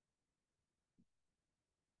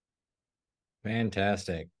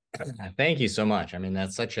 Fantastic. Thank you so much. I mean,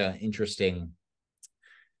 that's such an interesting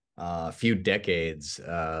few decades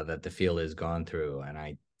that the field has gone through. And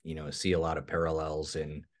I, see a lot of parallels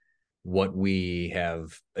in what we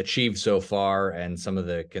have achieved so far and some of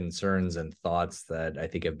the concerns and thoughts that I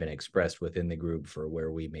think have been expressed within the group for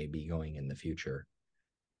where we may be going in the future.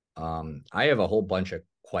 I have a whole bunch of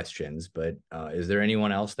questions, but is there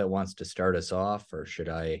anyone else that wants to start us off, or should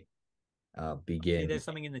I begin? There's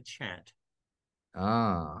something in the chat.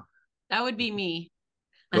 Ah, that would be me.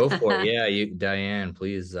 go for it. Yeah, Diane,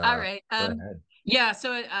 please. All right. Go ahead. Yeah,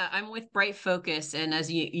 so I'm with Bright Focus, and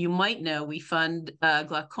as you might know, we fund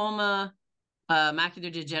glaucoma,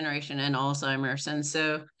 macular degeneration, and Alzheimer's. And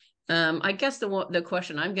so I guess the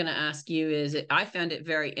question I'm going to ask you is, I found it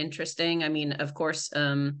very interesting. I mean, of course,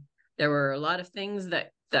 there were a lot of things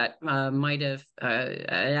that might have,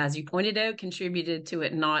 as you pointed out, contributed to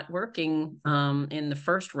it not working in the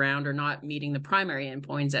first round, or not meeting the primary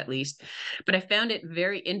endpoints at least. But I found it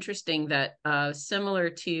very interesting that similar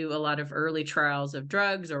to a lot of early trials of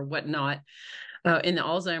drugs or whatnot, in the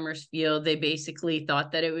Alzheimer's field, they basically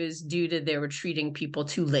thought that it was due to they were treating people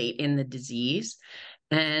too late in the disease.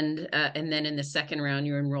 And then in the second round,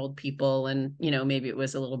 you enrolled people, and maybe it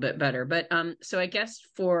was a little bit better. But so I guess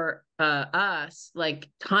for us, like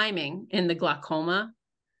timing in the glaucoma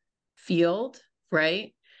field,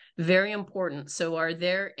 right? Very important. So are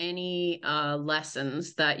there any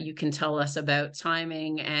lessons that you can tell us about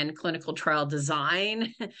timing and clinical trial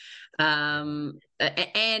design? And,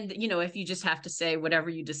 if you just have to say whatever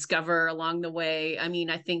you discover along the way. I mean,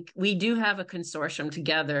 I think we do have a consortium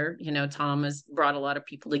together. Tom has brought a lot of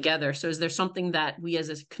people together. So is there something that we as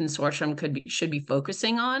a consortium should be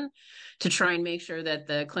focusing on to try and make sure that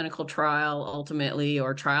the clinical trial ultimately,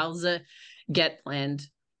 or trials get planned?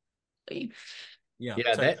 Yeah,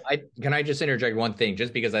 can I just interject one thing,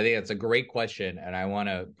 just because I think that's a great question, and I want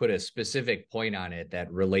to put a specific point on it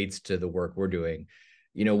that relates to the work we're doing.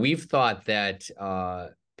 We've thought that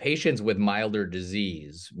patients with milder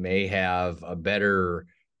disease may have a better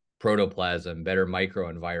protoplasm, better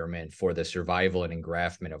microenvironment for the survival and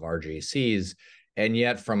engraftment of RJCs, and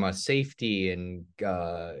yet from a safety and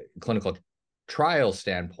clinical trial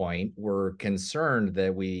standpoint, we're concerned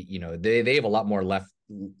that they have a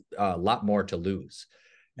lot more to lose.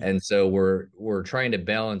 And so we're trying to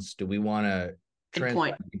balance, do we want to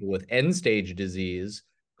transplant people with end stage disease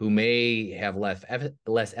who may have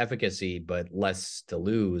less efficacy but less to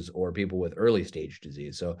lose, or people with early stage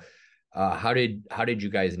disease? So how did you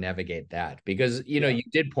guys navigate that? Because you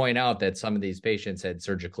did point out that some of these patients had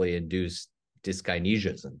surgically induced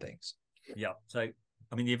dyskinesias and things. Yeah. So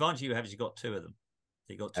I mean, the advantage you have is you've got two of them.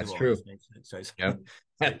 So you've got two. That's true. So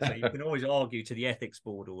you can always argue to the ethics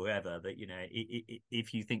board or whoever that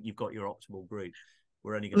if you think you've got your optimal group,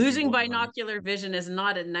 we're only going losing binocular vision is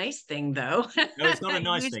not a nice thing, though. No, it's not a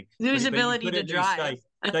nice thing. Lose ability to drive.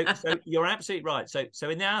 So you're absolutely right. So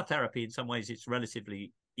in our therapy, in some ways, it's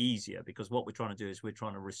relatively easier, because what we're trying to do is we're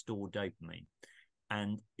trying to restore dopamine.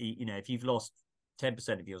 And if you've lost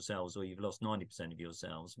 10% of your cells, or you've lost 90% of your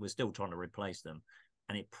cells, we're still trying to replace them,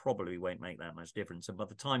 and it probably won't make that much difference. And by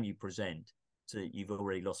the time you present, you've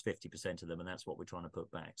already lost 50% of them, and that's what we're trying to put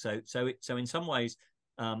back. So in some ways,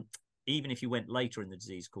 even if you went later in the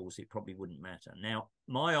disease course, it probably wouldn't matter. Now,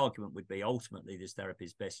 my argument would be, ultimately, this therapy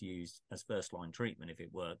is best used as first-line treatment if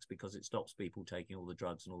it works, because it stops people taking all the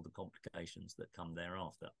drugs and all the complications that come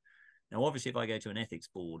thereafter. Now, obviously, if I go to an ethics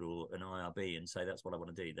board or an IRB and say that's what I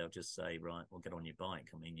want to do, they'll just say, right, well, get on your bike.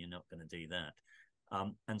 I mean, you're not going to do that.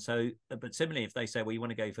 But similarly, if they say, well, you want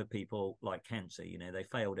to go for people like cancer, they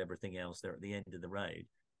failed everything else, they're at the end of the road.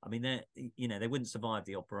 I mean, they wouldn't survive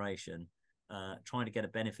the operation. Trying to get a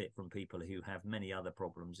benefit from people who have many other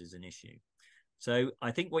problems is an issue. So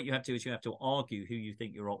I think what you have to do is you have to argue who you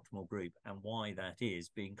think your optimal group and why that is,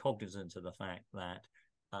 being cognizant of the fact that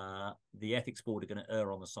the ethics board are going to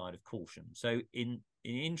err on the side of caution. So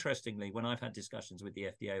interestingly, when I've had discussions with the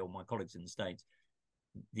FDA or my colleagues in the States,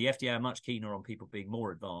 the FDA are much keener on people being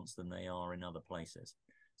more advanced than they are in other places.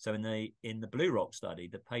 So in the Blue Rock study,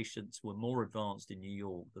 the patients were more advanced in New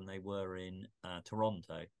York than they were in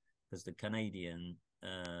Toronto, because the Canadian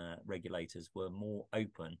regulators were more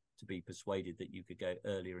open to be persuaded that you could go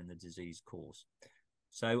earlier in the disease course.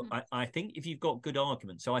 So I think if you've got good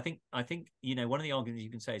arguments, so I think one of the arguments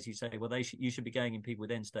you can say is, well, you should be going in people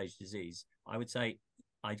with end stage disease. I would say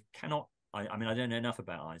I mean, I don't know enough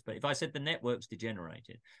about eyes, but if I said the network's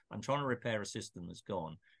degenerated, I'm trying to repair a system that's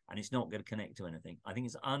gone and it's not going to connect to anything, I think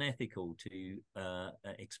it's unethical to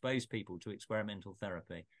expose people to experimental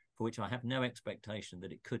therapy for which I have no expectation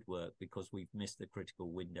that it could work, because we've missed the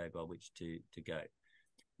critical window by which to go.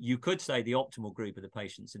 You could say the optimal group are the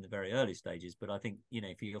patients in the very early stages, but I think,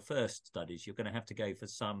 for your first studies, you're going to have to go for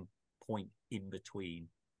some point in between.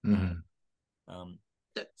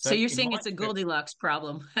 So you're saying it's a Goldilocks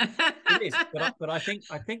problem? It is, but I think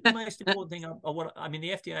the most important thing, I mean, the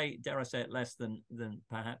FDA, dare I say it, less than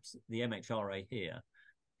perhaps the MHRA here,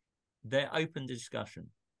 they're open to discussion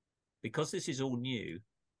because this is all new.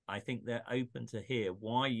 I think they're open to hear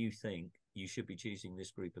why you think you should be choosing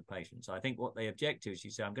this group of patients. I think what they object to is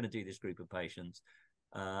you say, I'm going to do this group of patients.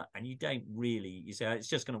 And you don't really, you say, it's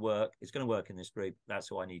just going to work. It's going to work in this group.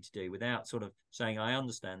 That's what I need to do, without sort of saying, I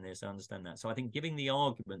understand this, I understand that. So I think giving the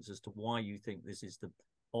arguments as to why you think this is the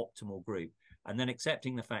optimal group, and then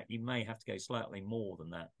accepting the fact you may have to go slightly more than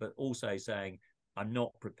that, but also saying, I'm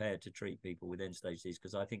not prepared to treat people with end-stage disease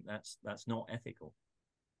because I think that's not ethical.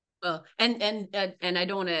 Well, and I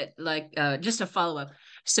don't want to just a follow up.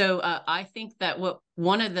 So I think that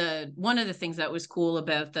one of the things that was cool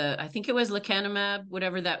about I think it was lecanemab,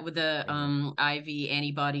 whatever that with the IV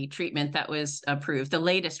antibody treatment that was approved, the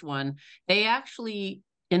latest one, they actually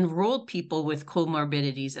enrolled people with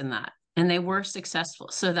comorbidities in that, and they were successful.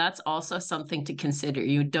 So that's also something to consider.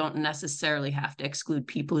 You don't necessarily have to exclude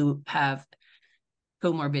people who have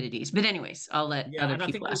comorbidities. But anyways, I'll let other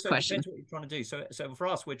people ask questions. Depends what you're trying to do. So for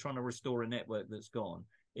us, we're trying to restore a network that's gone.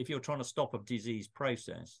 If you're trying to stop a disease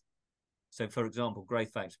process, so for example,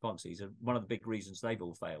 growth factor epoxies, one of the big reasons they've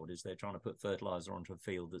all failed is they're trying to put fertilizer onto a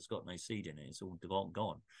field that's got no seed in it. It's all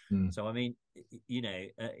gone. So I mean,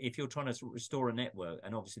 if you're trying to restore a network,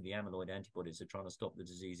 and obviously the amyloid antibodies are trying to stop the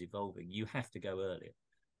disease evolving, you have to go earlier.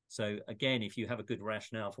 So again, if you have a good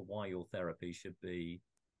rationale for why your therapy should be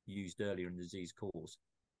used earlier in the disease course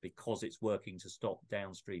because it's working to stop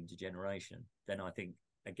downstream degeneration, then I think,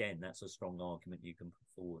 again, that's a strong argument you can put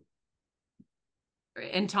forward.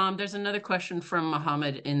 And Tom, there's another question from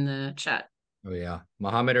Mohammed in the chat. Oh, yeah.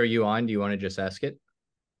 Mohammed, are you on? Do you want to just ask it?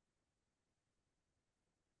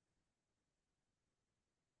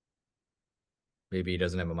 Maybe he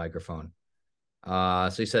doesn't have a microphone. So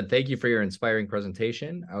he said, thank you for your inspiring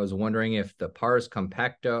presentation. I was wondering if the pars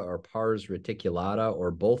compacta or pars reticulata or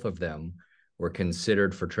both of them were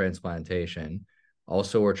considered for transplantation.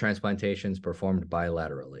 Also, were transplantations performed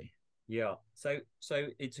bilaterally? Yeah, so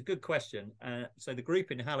it's a good question. So the group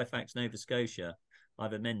in Halifax, Nova Scotia,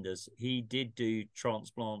 Ivor Mendes, he did do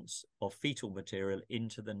transplants of fetal material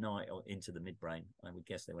into the midbrain. I would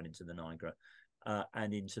guess they went into the nigra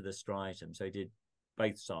and into the striatum. So he did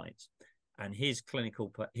both sides. And his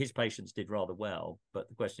patients did rather well, but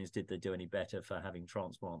the question is, did they do any better for having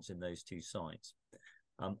transplants in those two sites?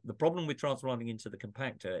 The problem with transplanting into the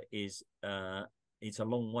compactor is it's a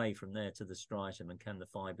long way from there to the striatum, and can the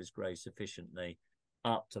fibers grow sufficiently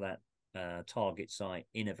up to that target site,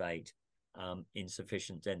 innervate in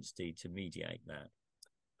sufficient density to mediate that?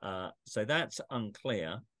 So that's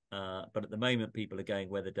unclear, but at the moment people are going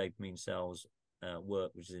whether dopamine cells work,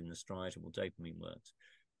 which is in the striatum, or dopamine works.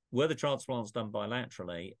 Were the transplants done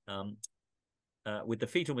bilaterally? With the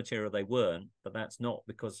fetal material, they weren't, but that's not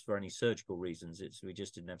because for any surgical reasons. We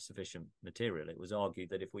just didn't have sufficient material. It was argued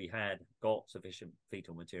that if we had got sufficient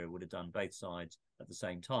fetal material, we would have done both sides at the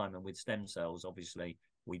same time. And with stem cells, obviously,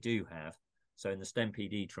 we do have. So in the STEM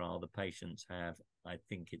PD trial, the patients have, I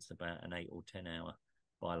think it's about an 8 or 10 hour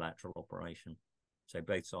bilateral operation. So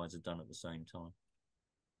both sides are done at the same time.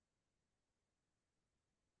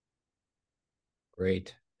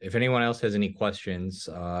 Great. If anyone else has any questions,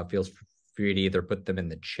 feel free to either put them in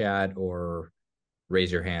the chat or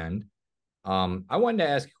raise your hand. I wanted to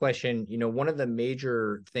ask a question. One of the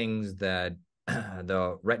major things that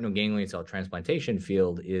the retinal ganglion cell transplantation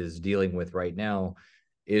field is dealing with right now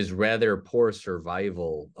is rather poor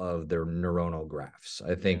survival of their neuronal grafts.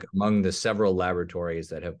 I think among the several laboratories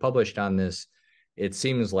that have published on this, it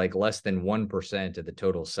seems like less than 1% of the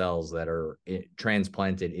total cells that are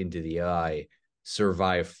transplanted into the eye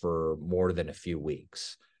survive for more than a few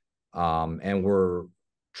weeks. And we're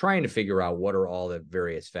trying to figure out what are all the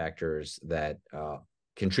various factors that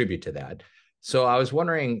contribute to that. So I was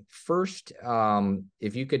wondering first,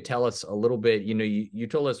 if you could tell us a little bit, you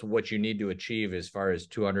told us what you need to achieve as far as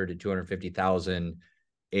 200 to 250,000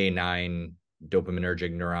 A9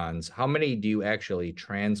 dopaminergic neurons. How many do you actually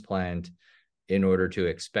transplant in order to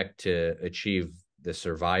expect to achieve the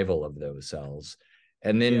survival of those cells?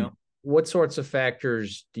 And then what sorts of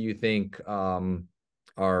factors do you think are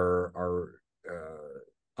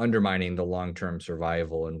undermining the long-term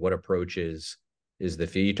survival, and what approaches is the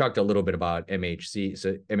field? You talked a little bit about MHC,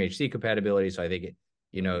 so MHC compatibility. So I think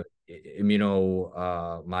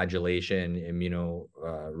immunomodulation,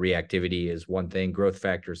 reactivity is one thing. Growth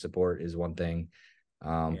factor support is one thing.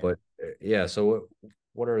 But so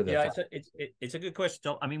what are the? It's a good question,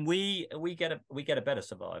 Tom. I mean, we get a better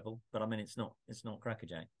survival, but I mean it's not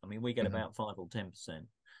crackerjack. I mean, we get about 5 or 10%.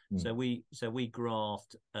 So we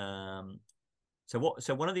graft. So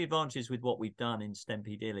one of the advantages with what we've done in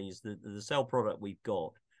STEMP-DILI is that the cell product we've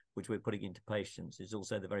got, which we're putting into patients, is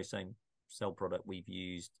also the very same cell product we've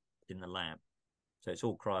used in the lab. So it's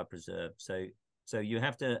all cryopreserved. So you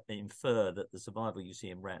have to infer that the survival you see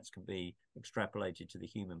in rats can be extrapolated to the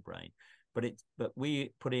human brain. But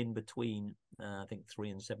we put in between I think 3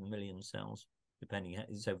 and 7 million cells, depending.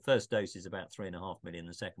 So first dose is about 3.5 million.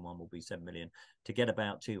 The second one will be 7 million to get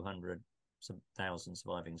about 200,000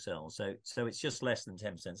 surviving cells. So it's just less than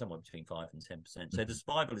 10%, somewhere between 5 and 10%. So the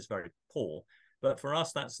survival is very poor. But for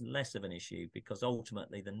us, that's less of an issue because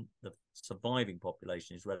ultimately the surviving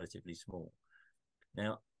population is relatively small.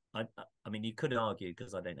 Now, I mean, you could argue,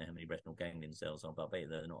 because I don't know how many retinal ganglion cells are, but I bet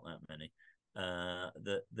there are not that many,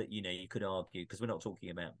 that you could argue, because we're not talking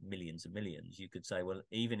about millions and millions, you could say, well,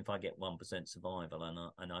 even if I get 1%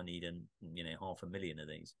 survival and I need 500,000 of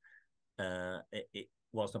these,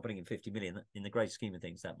 whilst I'm putting in 50 million, in the great scheme of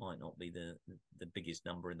things, that might not be the biggest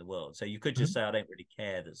number in the world. So you could just say, I don't really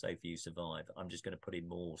care that so few survive. I'm just going to put in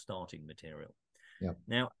more starting material. Yeah.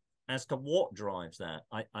 Now, as to what drives that,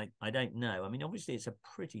 I don't know. I mean, obviously, it's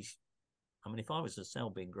if I was a cell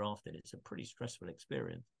being grafted, it's a pretty stressful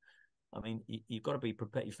experience. I mean, you've got to be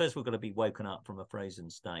prepared. First, we've got to be woken up from a frozen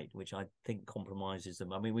state, which I think compromises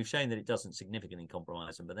them. I mean, we've shown that it doesn't significantly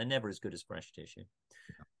compromise them, but they're never as good as fresh tissue.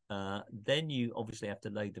 Then you obviously have to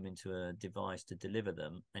load them into a device to deliver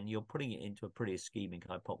them, and you're putting it into a pretty ischemic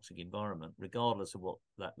hypoxic environment, regardless of what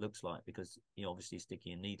that looks like, because you're obviously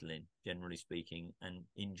sticking a needle in, generally speaking, and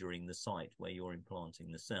injuring the site where you're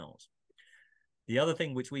implanting the cells. The other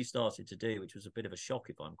thing which we started to do, which was a bit of a shock,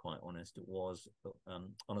 if I'm quite honest, was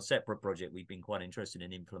on a separate project, we've been quite interested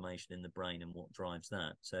in inflammation in the brain and what drives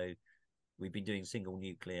that. So we've been doing single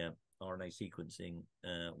nuclear RNA sequencing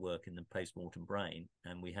work in the post-mortem brain,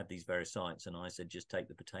 and we had these various sites, and I said just take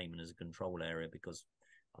the putamen as a control area, because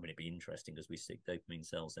I mean it'd be interesting as we stick dopamine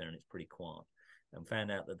cells there and it's pretty quiet, and found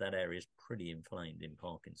out that area is pretty inflamed in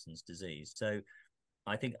Parkinson's disease. So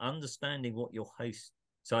I think understanding what your host,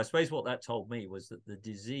 so I suppose what that told me was that the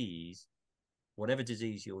disease, whatever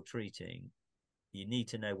disease you're treating, you need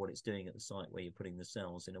to know what it's doing at the site where you're putting the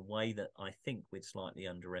cells in a way that I think we'd slightly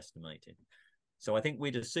underestimated. So I think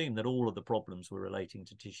we'd assume that all of the problems were relating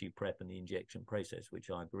to tissue prep and the injection process, which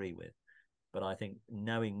I agree with. But I think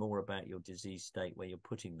knowing more about your disease state, where you're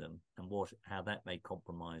putting them, and how that may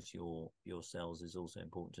compromise your cells is also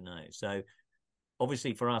important to know. So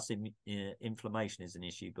obviously for us, inflammation is an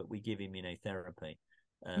issue, but we give immunotherapy.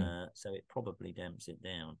 So it probably damps it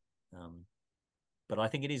down. But I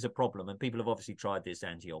think it is a problem, and people have obviously tried this,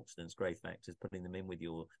 antioxidants, growth factors, putting them in with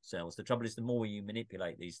your cells. The trouble is, the more you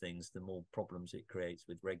manipulate these things, the more problems it creates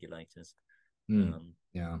with regulators.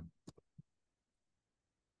 Yeah.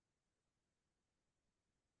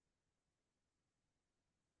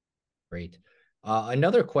 Great.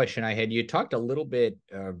 Another question I had, you talked a little bit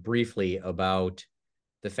briefly about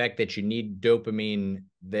the fact that you need dopamine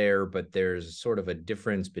there, but there's sort of a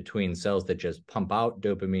difference between cells that just pump out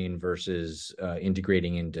dopamine versus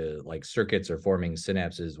integrating into like circuits or forming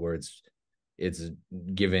synapses where it's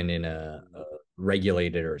given in a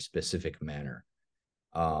regulated or specific manner.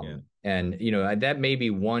 And, that may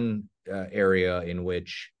be one area in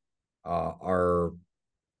which our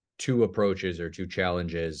two approaches or two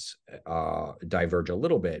challenges diverge a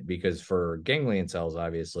little bit, because for ganglion cells,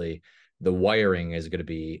 obviously, the wiring is going to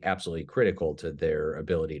be absolutely critical to their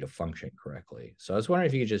ability to function correctly. So I was wondering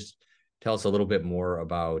if you could just tell us a little bit more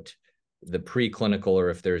about the preclinical,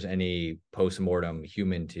 or if there's any postmortem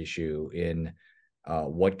human tissue in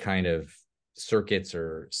what kind of circuits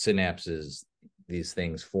or synapses these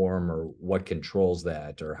things form, or what controls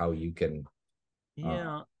that, or how you can.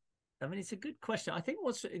 I mean, it's a good question. I think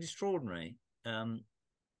what's extraordinary is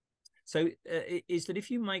that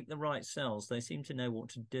if you make the right cells, they seem to know what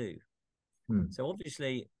to do. So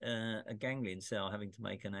obviously, a ganglion cell having to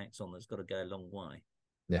make an axon that's got to go a long way.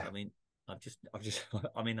 Yeah. I mean, I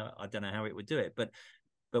don't know how it would do it, but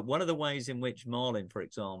one of the ways in which Marlin, for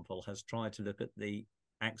example, has tried to look at the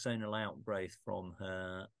axonal outgrowth from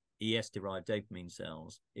her ES-derived dopamine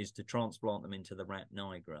cells is to transplant them into the rat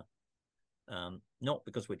nigra. Not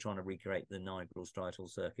because we're trying to recreate the nigral striatal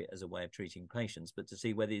circuit as a way of treating patients, but to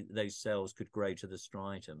see whether those cells could grow to the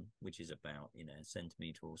striatum, which is about a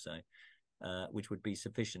centimetre or so. Which would be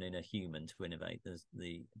sufficient in a human to innervate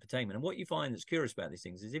the putamen. And what you find that's curious about these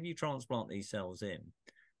things is if you transplant these cells in,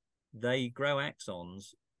 they grow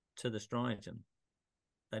axons to the striatum.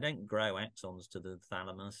 They don't grow axons to the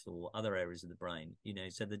thalamus or other areas of the brain.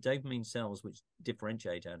 So the dopamine cells which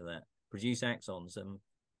differentiate out of that produce axons, and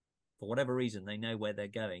for whatever reason, they know where they're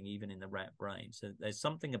going, even in the rat brain. So there's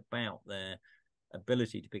something about their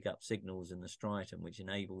ability to pick up signals in the striatum which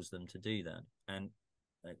enables them to do that. And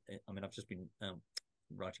I mean, I've just been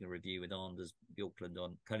writing a review with Anders Bjorklund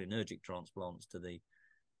on cholinergic transplants to the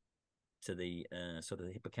sort of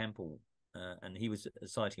the hippocampal, and he was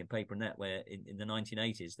citing a paper in that where in the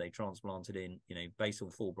 1980s they transplanted in, you know,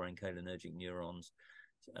 basal forebrain cholinergic neurons,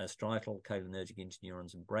 striatal cholinergic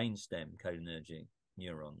interneurons, and brainstem cholinergic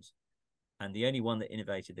neurons, and the only one that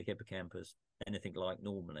innervated the hippocampus anything like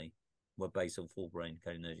normally were basal forebrain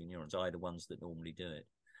cholinergic neurons, the ones that normally do it.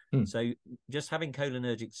 So just having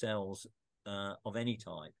cholinergic cells of any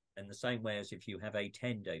type, in the same way as if you have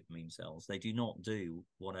A10 dopamine cells, they do not do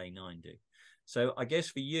what A9 do. So I guess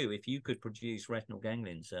for you, if you could produce retinal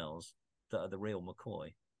ganglion cells that are the real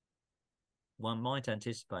McCoy, one might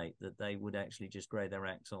anticipate that they would actually just grow their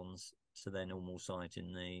axons to their normal site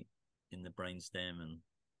in the brainstem and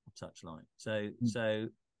such like. So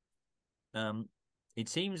it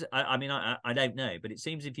seems, I mean, I don't know, but it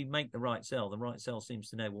seems if you make the right cell seems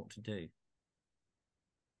to know what to do.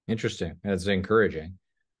 Interesting. That's encouraging.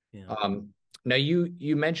 Yeah. Now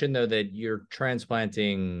you mentioned though that you're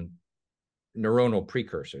transplanting neuronal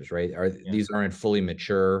precursors, right? These aren't fully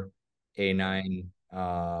mature A9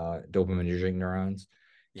 dopaminergic neurons?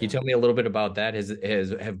 Can you tell me a little bit about that?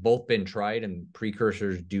 Have both been tried and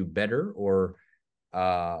precursors do better, or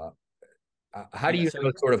how do you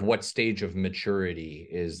know sort of what stage of maturity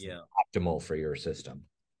is optimal for your system?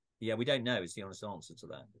 Yeah, we don't know is the honest answer to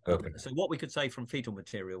that. Okay. So what we could say from fetal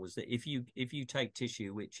material was that if you take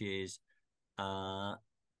tissue which is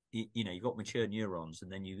you know, you've got mature neurons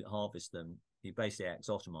and then you harvest them, you basically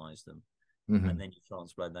axotomize them, and then you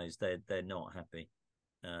transplant those, they're not happy,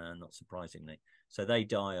 not surprisingly. So they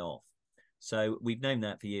die off. So we've known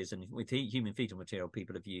that for years, and with human fetal material,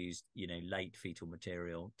 people have used, you know, late fetal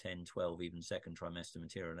material, 10, 12, even second trimester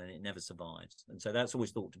material, and it never survives. And so that's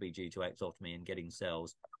always thought to be due to axotomy and getting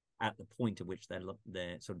cells at the point at which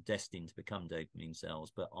they're sort of destined to become dopamine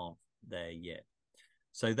cells, but aren't there yet.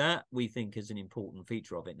 So that we think is an important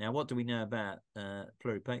feature of it. Now, what do we know about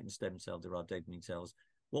pluripotent stem cell-derived dopamine cells?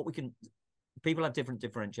 People have different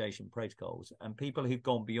differentiation protocols, and people who've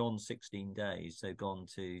gone beyond 16 days, so gone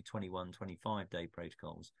to 21, 25-day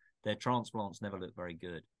protocols, their transplants never look very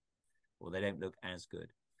good, or they don't look as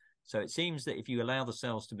good. So it seems that if you allow the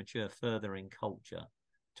cells to mature further in culture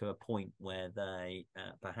to a point where they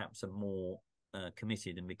perhaps are more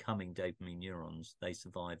committed and becoming dopamine neurons, they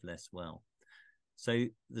survive less well. So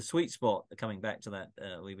the sweet spot, coming back to that,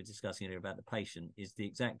 we were discussing earlier about the patient, is the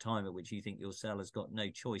exact time at which you think your cell has got no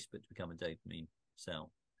choice but to become a dopamine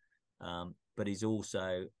cell, but is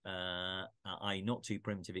also, i.e. not too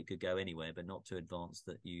primitive, it could go anywhere, but not too advanced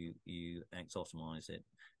that you axotomize it,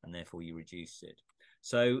 and therefore you reduce it.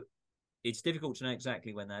 So it's difficult to know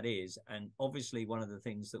exactly when that is. And obviously one of the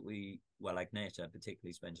things that Agneta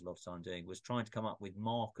particularly spent a lot of time doing was trying to come up with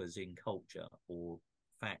markers in culture, or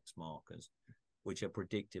FACS markers, which are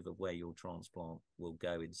predictive of where your transplant will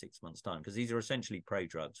go in 6 months' time. Because these are essentially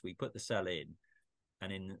prodrugs. We put the cell in,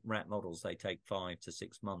 and in rat models, they take 5 to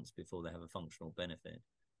 6 months before they have a functional benefit.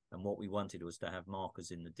 And what we wanted was to have markers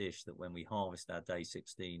in the dish that when we harvest our day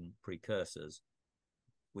 16 precursors,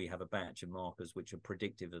 we have a batch of markers which are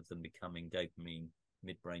predictive of them becoming dopamine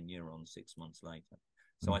midbrain neurons 6 months later.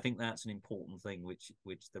 So I think that's an important thing which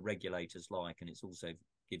the regulators like, and it's also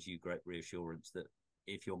gives you great reassurance that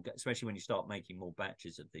if you're, especially when you start making more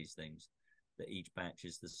batches of these things, that each batch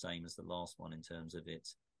is the same as the last one in terms of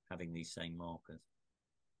its having these same markers.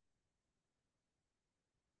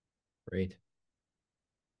 Great.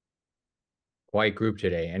 Quiet group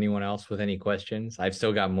today. Anyone else with any questions? I've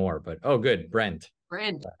still got more, but oh, good. Brent.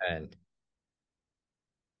 And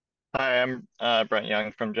Hi, I'm Brent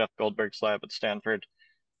Young from Jeff Goldberg's lab at Stanford.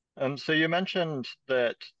 So you mentioned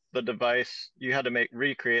that the device, you had to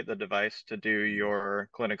recreate the device to do your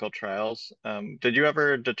clinical trials. Did you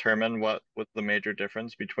ever determine what was the major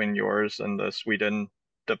difference between yours and the Sweden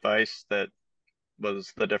device that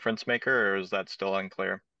was the difference maker, or is that still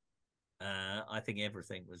unclear? I think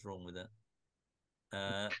everything was wrong with it.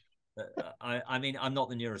 I mean, I'm not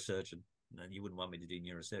the neurosurgeon. You wouldn't want me to do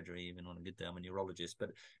neurosurgery even on a good day. I'm a neurologist,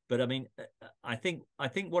 but I mean, I think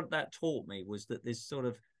what that taught me was that this sort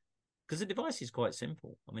of, because the device is quite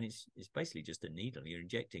simple. I mean, it's basically just a needle. You're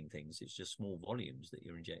injecting things. It's just small volumes that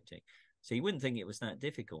you're injecting. So you wouldn't think it was that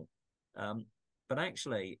difficult. But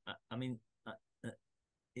actually, I mean,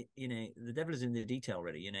 you know, the devil is in the detail,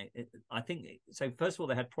 really. You know, I think so. First of all,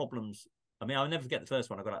 they had problems. I mean, I'll never forget the first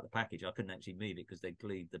one I got out of the package. I couldn't actually move it because they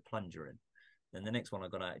glued the plunger in. Then the next one I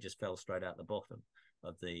got out, it just fell straight out the bottom.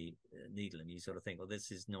 of the needle, and you sort of think, well,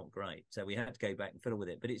 this is not great. So we had to go back and fiddle with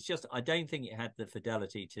it. But it's just, I don't think it had the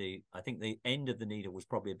fidelity to, I think the end of the needle was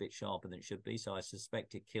probably a bit sharper than it should be. So I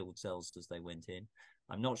suspect it killed cells as they went in.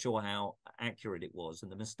 I'm not sure how accurate it was.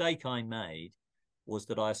 And the mistake I made was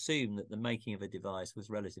that I assumed that the making of a device was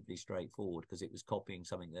relatively straightforward because it was copying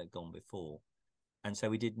something that had gone before. And so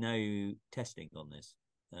we did no testing on this.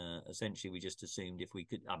 Essentially, we just assumed if we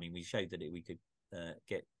could, I mean, we showed that we could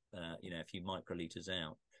get a few microliters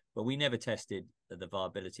out, but we never tested the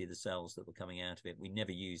viability of the cells that were coming out of it. We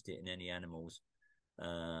never used it in any animals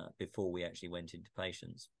before we actually went into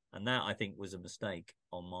patients. And that, I think, was a mistake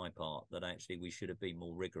on my part, that actually we should have been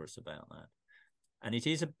more rigorous about that. And it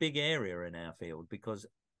is a big area in our field because,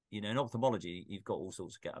 in ophthalmology, you've got all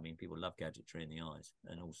sorts of, people love gadgetry in the eyes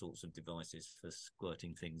and all sorts of devices for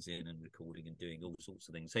squirting things in and recording and doing all sorts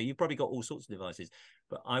of things. So you've probably got all sorts of devices,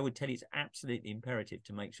 but I would tell you it's absolutely imperative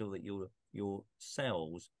to make sure that your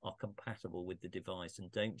cells are compatible with the device,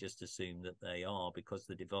 and don't just assume that they are because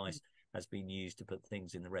the device has been used to put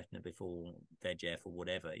things in the retina before, VEGF or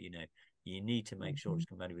whatever. You need to make sure it's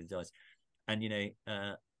compatible with the device. And,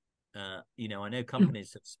 I know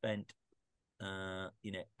companies have spent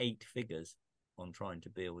 8 figures on trying to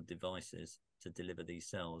build devices to deliver these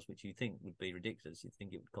cells, which you think would be ridiculous. You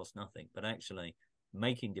think it would cost nothing, but actually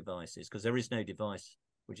making devices, because there is no device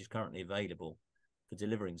which is currently available for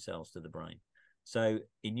delivering cells to the brain. So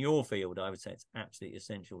in your field, I would say it's absolutely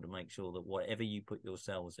essential to make sure that whatever you put your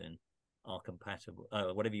cells in are compatible.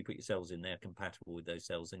 Whatever you put your cells in, they're compatible with those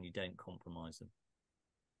cells, and you don't compromise them.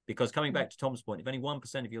 Because coming back to Tom's point, if only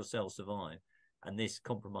 1% of your cells survive, and this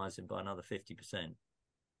compromises them by another 50%,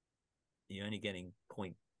 you're only getting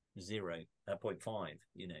 0.5,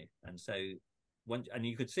 and so and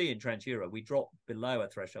you could see in Transura we dropped below a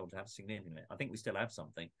threshold to have a significant. I think we still have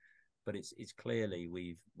something, but it's clearly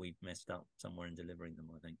we've messed up somewhere in delivering them,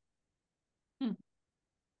 I think.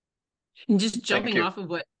 And just jumping off of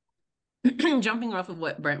what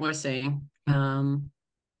Brent was saying,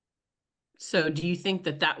 so do you think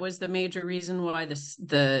that was the major reason why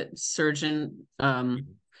the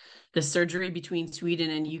surgery between Sweden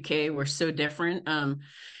and UK were so different?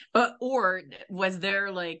 Or was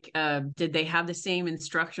there did they have the same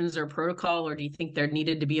instructions or protocol, or do you think there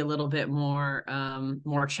needed to be a little bit more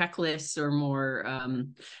checklists or more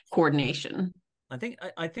coordination? I think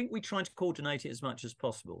we try to coordinate it as much as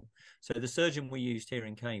possible. So the surgeon we used here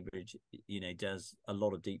in Cambridge, does a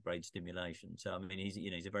lot of deep brain stimulation. So I mean,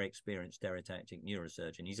 he's a very experienced stereotactic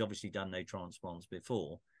neurosurgeon. He's obviously done no transplants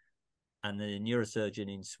before, and the neurosurgeon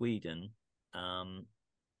in Sweden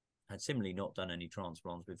had similarly not done any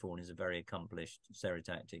transplants before, and is a very accomplished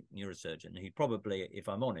stereotactic neurosurgeon. He probably, if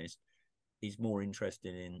I'm honest, he's more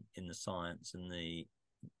interested in the science and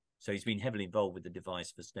so he's been heavily involved with the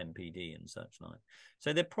device for STEM PD and such like.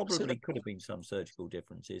 So there probably could have been some surgical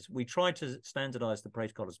differences. We tried to standardize the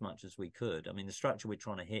protocol as much as we could. I mean, the structure we're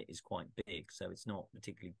trying to hit is quite big, so it's not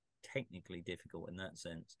particularly technically difficult in that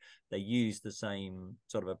sense. They use the same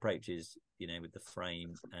sort of approaches, with the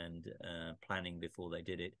frame and planning before they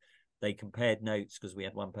did it. They compared notes because we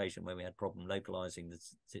had one patient where we had problem localizing the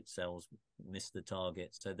tit cells, missed the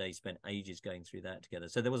target. So they spent ages going through that together.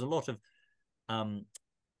 So there was a lot of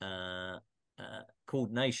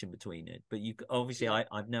coordination between it, but you obviously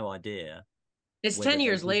I've no idea. It's 10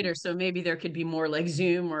 years later, so maybe there could be more like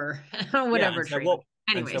Zoom or whatever. So what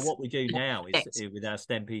we do now is with our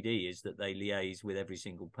STEM PD is that they liaise with every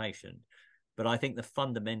single patient. But I think the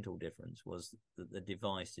fundamental difference was that the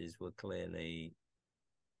devices were clearly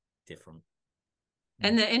different.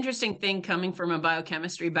 And the interesting thing, coming from a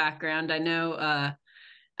biochemistry background, I know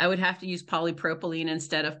I would have to use polypropylene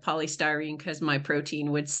instead of polystyrene because my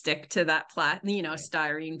protein would stick to that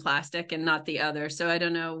styrene plastic and not the other. So I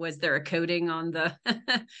don't know, was there a coating on the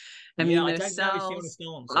those cells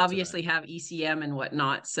obviously have ECM and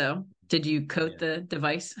whatnot. So did you coat the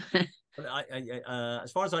device?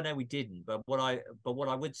 As far as I know, we didn't. But what I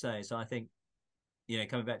would say is, I think,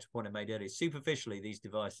 coming back to a point I made earlier, superficially these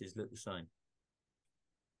devices look the same,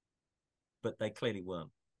 but they clearly weren't.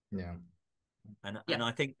 Yeah. And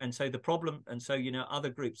I think, and so the problem, and so other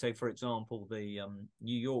groups, so for example the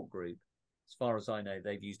New York group, as far as I know,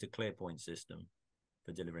 they've used a ClearPoint system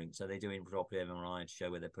for delivering. So they do intraoperative MRI to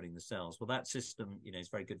show where they're putting the cells. Well, that system, is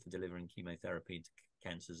very good for delivering chemotherapy into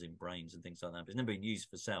cancers in brains and things like that. But it's never been used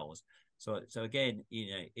for cells. So again,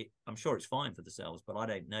 I'm sure it's fine for the cells, but I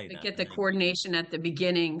don't know that. Get the coordination at the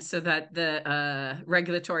beginning so that the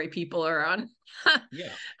regulatory people are on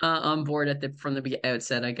on board from the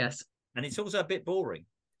outset, I guess. And it's also a bit boring.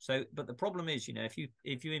 So, but the problem is,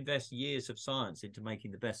 if you invest years of science into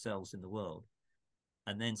making the best cells in the world,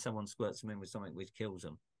 and then someone squirts them in with something which kills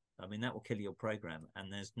them. I mean, that will kill your program,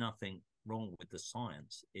 and there's nothing wrong with the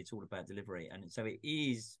science. It's all about delivery, and so it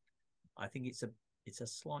is. I think it's a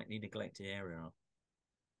slightly neglected area.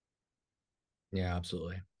 Yeah,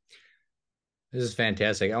 absolutely. This is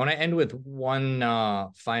fantastic. I want to end with one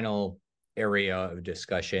final area of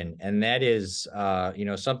discussion, and that is,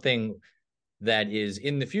 something that is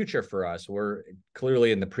in the future for us. We're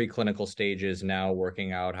clearly in the preclinical stages now,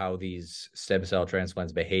 working out how these stem cell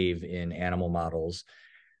transplants behave in animal models.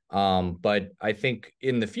 But I think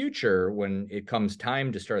in the future, when it comes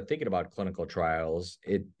time to start thinking about clinical trials,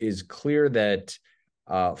 it is clear that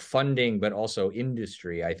funding, but also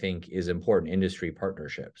industry, I think, is important, industry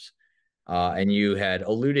partnerships. And you had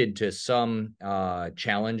alluded to some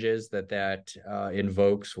challenges that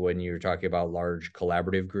invokes when you're talking about large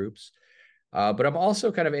collaborative groups. But I'm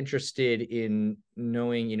also kind of interested in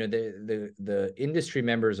knowing, the industry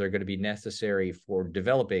members are going to be necessary for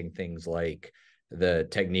developing things like the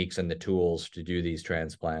techniques and the tools to do these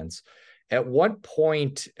transplants. At what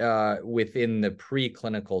point within the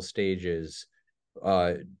preclinical stages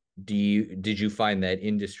did you find that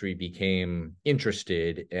industry became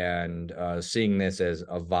interested and seeing this as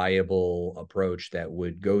a viable approach that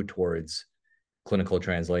would go towards clinical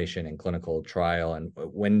translation and clinical trial? And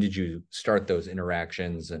when did you start those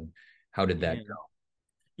interactions, and how did that go?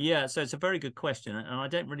 Yeah, so it's a very good question, and I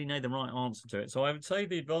don't really know the right answer to it. So I would say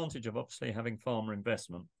the advantage of obviously having pharma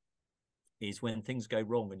investment is when things go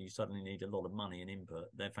wrong and you suddenly need a lot of money and input,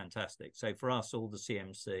 they're fantastic. So for us, all the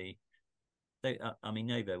CMC,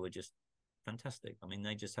 Novo were just fantastic. I mean,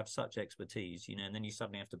 they just have such expertise, and then you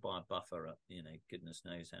suddenly have to buy a buffer at, goodness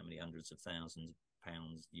knows how many hundreds of thousands of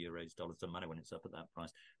pounds, euros, dollars, doesn't matter when it's up at that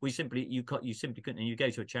price. You simply couldn't, and you go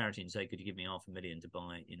to a charity and say, could you give me $500,000 to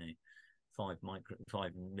buy, 5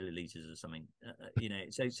 milliliters or something,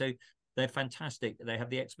 so they're fantastic. They have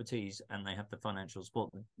the expertise and they have the financial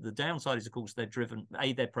support. The downside is, of course, they're driven,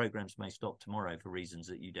 their programs may stop tomorrow for reasons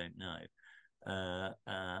that you don't know.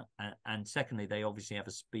 And secondly, they obviously have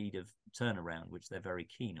a speed of turnaround, which they're very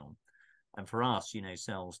keen on. And for us,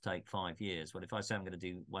 cells take 5 years. Well, if I say I'm going to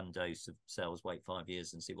do 1 dose of cells, wait 5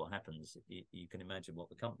 years and see what happens, you can imagine what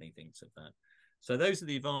the company thinks of that. So those are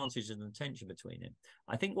the advantages and the tension between it.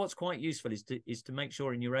 I think what's quite useful is to make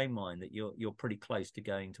sure in your own mind that you're pretty close to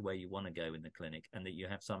going to where you want to go in the clinic, and that you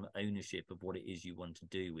have some ownership of what it is you want to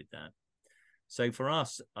do with that. So for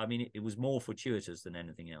us, I mean, it was more fortuitous than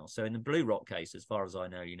anything else. So in the Blue Rock case, as far as I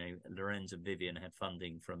know, Lorenz and Vivian had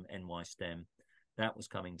funding from NY STEM. That was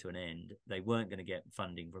coming to an end. They weren't going to get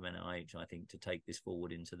funding from NIH, I think, to take this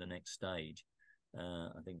forward into the next stage.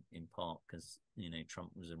 I think in part because,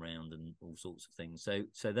 Trump was around and all sorts of things.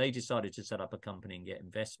 So they decided to set up a company and get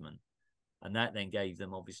investment. And that then gave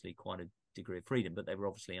them obviously quite a degree of freedom, but they were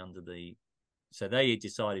obviously so they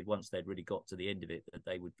decided once they'd really got to the end of it that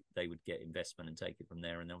they would get investment and take it from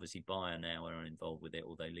there. And obviously Bayer now are involved with it,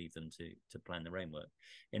 or they leave them to plan their own work.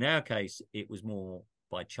 In our case, it was more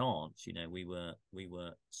by chance. We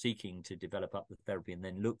were seeking to develop up the therapy and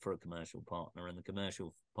then look for a commercial partner, and the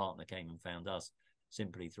commercial partner came and found us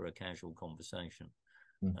simply through a casual conversation.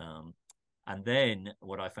 And then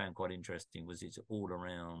what I found quite interesting was it's all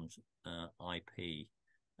around IP.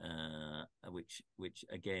 Which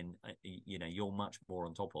again, you're much more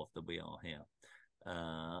on top of than we are here.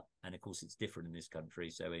 And of course, it's different in this country.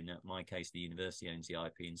 So in my case, the university owns the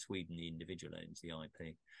IP. In Sweden, the individual owns the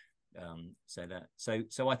IP.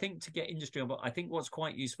 So I think to get industry on board, I think what's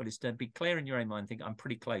quite useful is to be clear in your own mind. Think I'm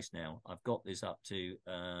pretty close now. I've got this up to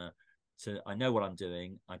I know what I'm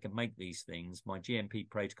doing. I can make these things. My GMP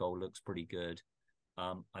protocol looks pretty good.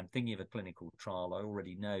 I'm thinking of a clinical trial. I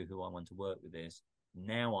already know who I want to work with this.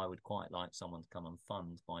 Now I would quite like someone to come and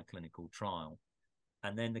fund my clinical trial.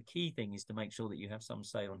 And then the key thing is to make sure that you have some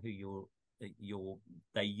say on who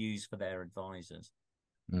they use for their advisors.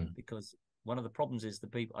 Because one of the problems is the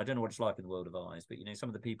people, I don't know what it's like in the world of eyes, but some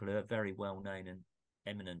of the people who are very well known and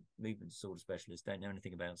eminent movement disorder specialists don't know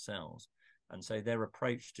anything about cells. And so their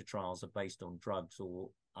approach to trials are based on drugs or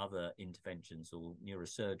other interventions or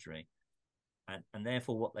neurosurgery. And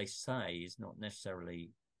therefore what they say is not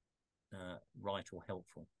necessarily right or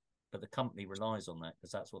helpful, but the company relies on that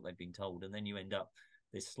because that's what they've been told. And then you end up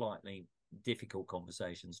this slightly difficult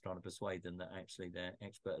conversations trying to persuade them that actually their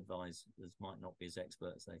expert advisors might not be as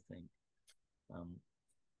expert as they think.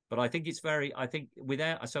 But I think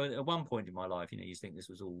so at one point in my life, you think this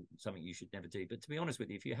was all something you should never do. But to be honest with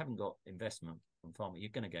you, if you haven't got investment from pharma, you're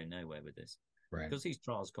going to go nowhere with this. Right. Because these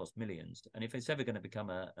trials cost millions. And if it's ever going to become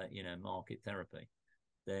a market therapy,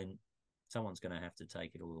 then someone's going to have to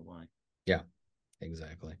take it all the way. Yeah,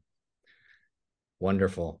 exactly.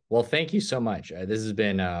 Wonderful. Well, thank you so much. This has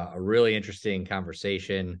been a really interesting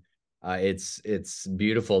conversation. It's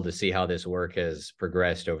beautiful to see how this work has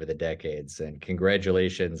progressed over the decades, and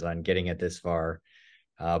congratulations on getting it this far.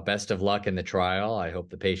 Best of luck in the trial. I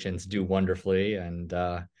hope the patients do wonderfully, and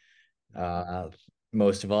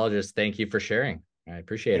most of all, just thank you for sharing. I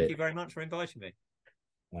appreciate it. Thank you very much for inviting me.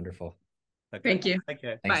 Wonderful. Thank you. Take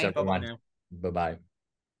care. Thanks, Bye. everyone. Bye-bye now. Bye-bye.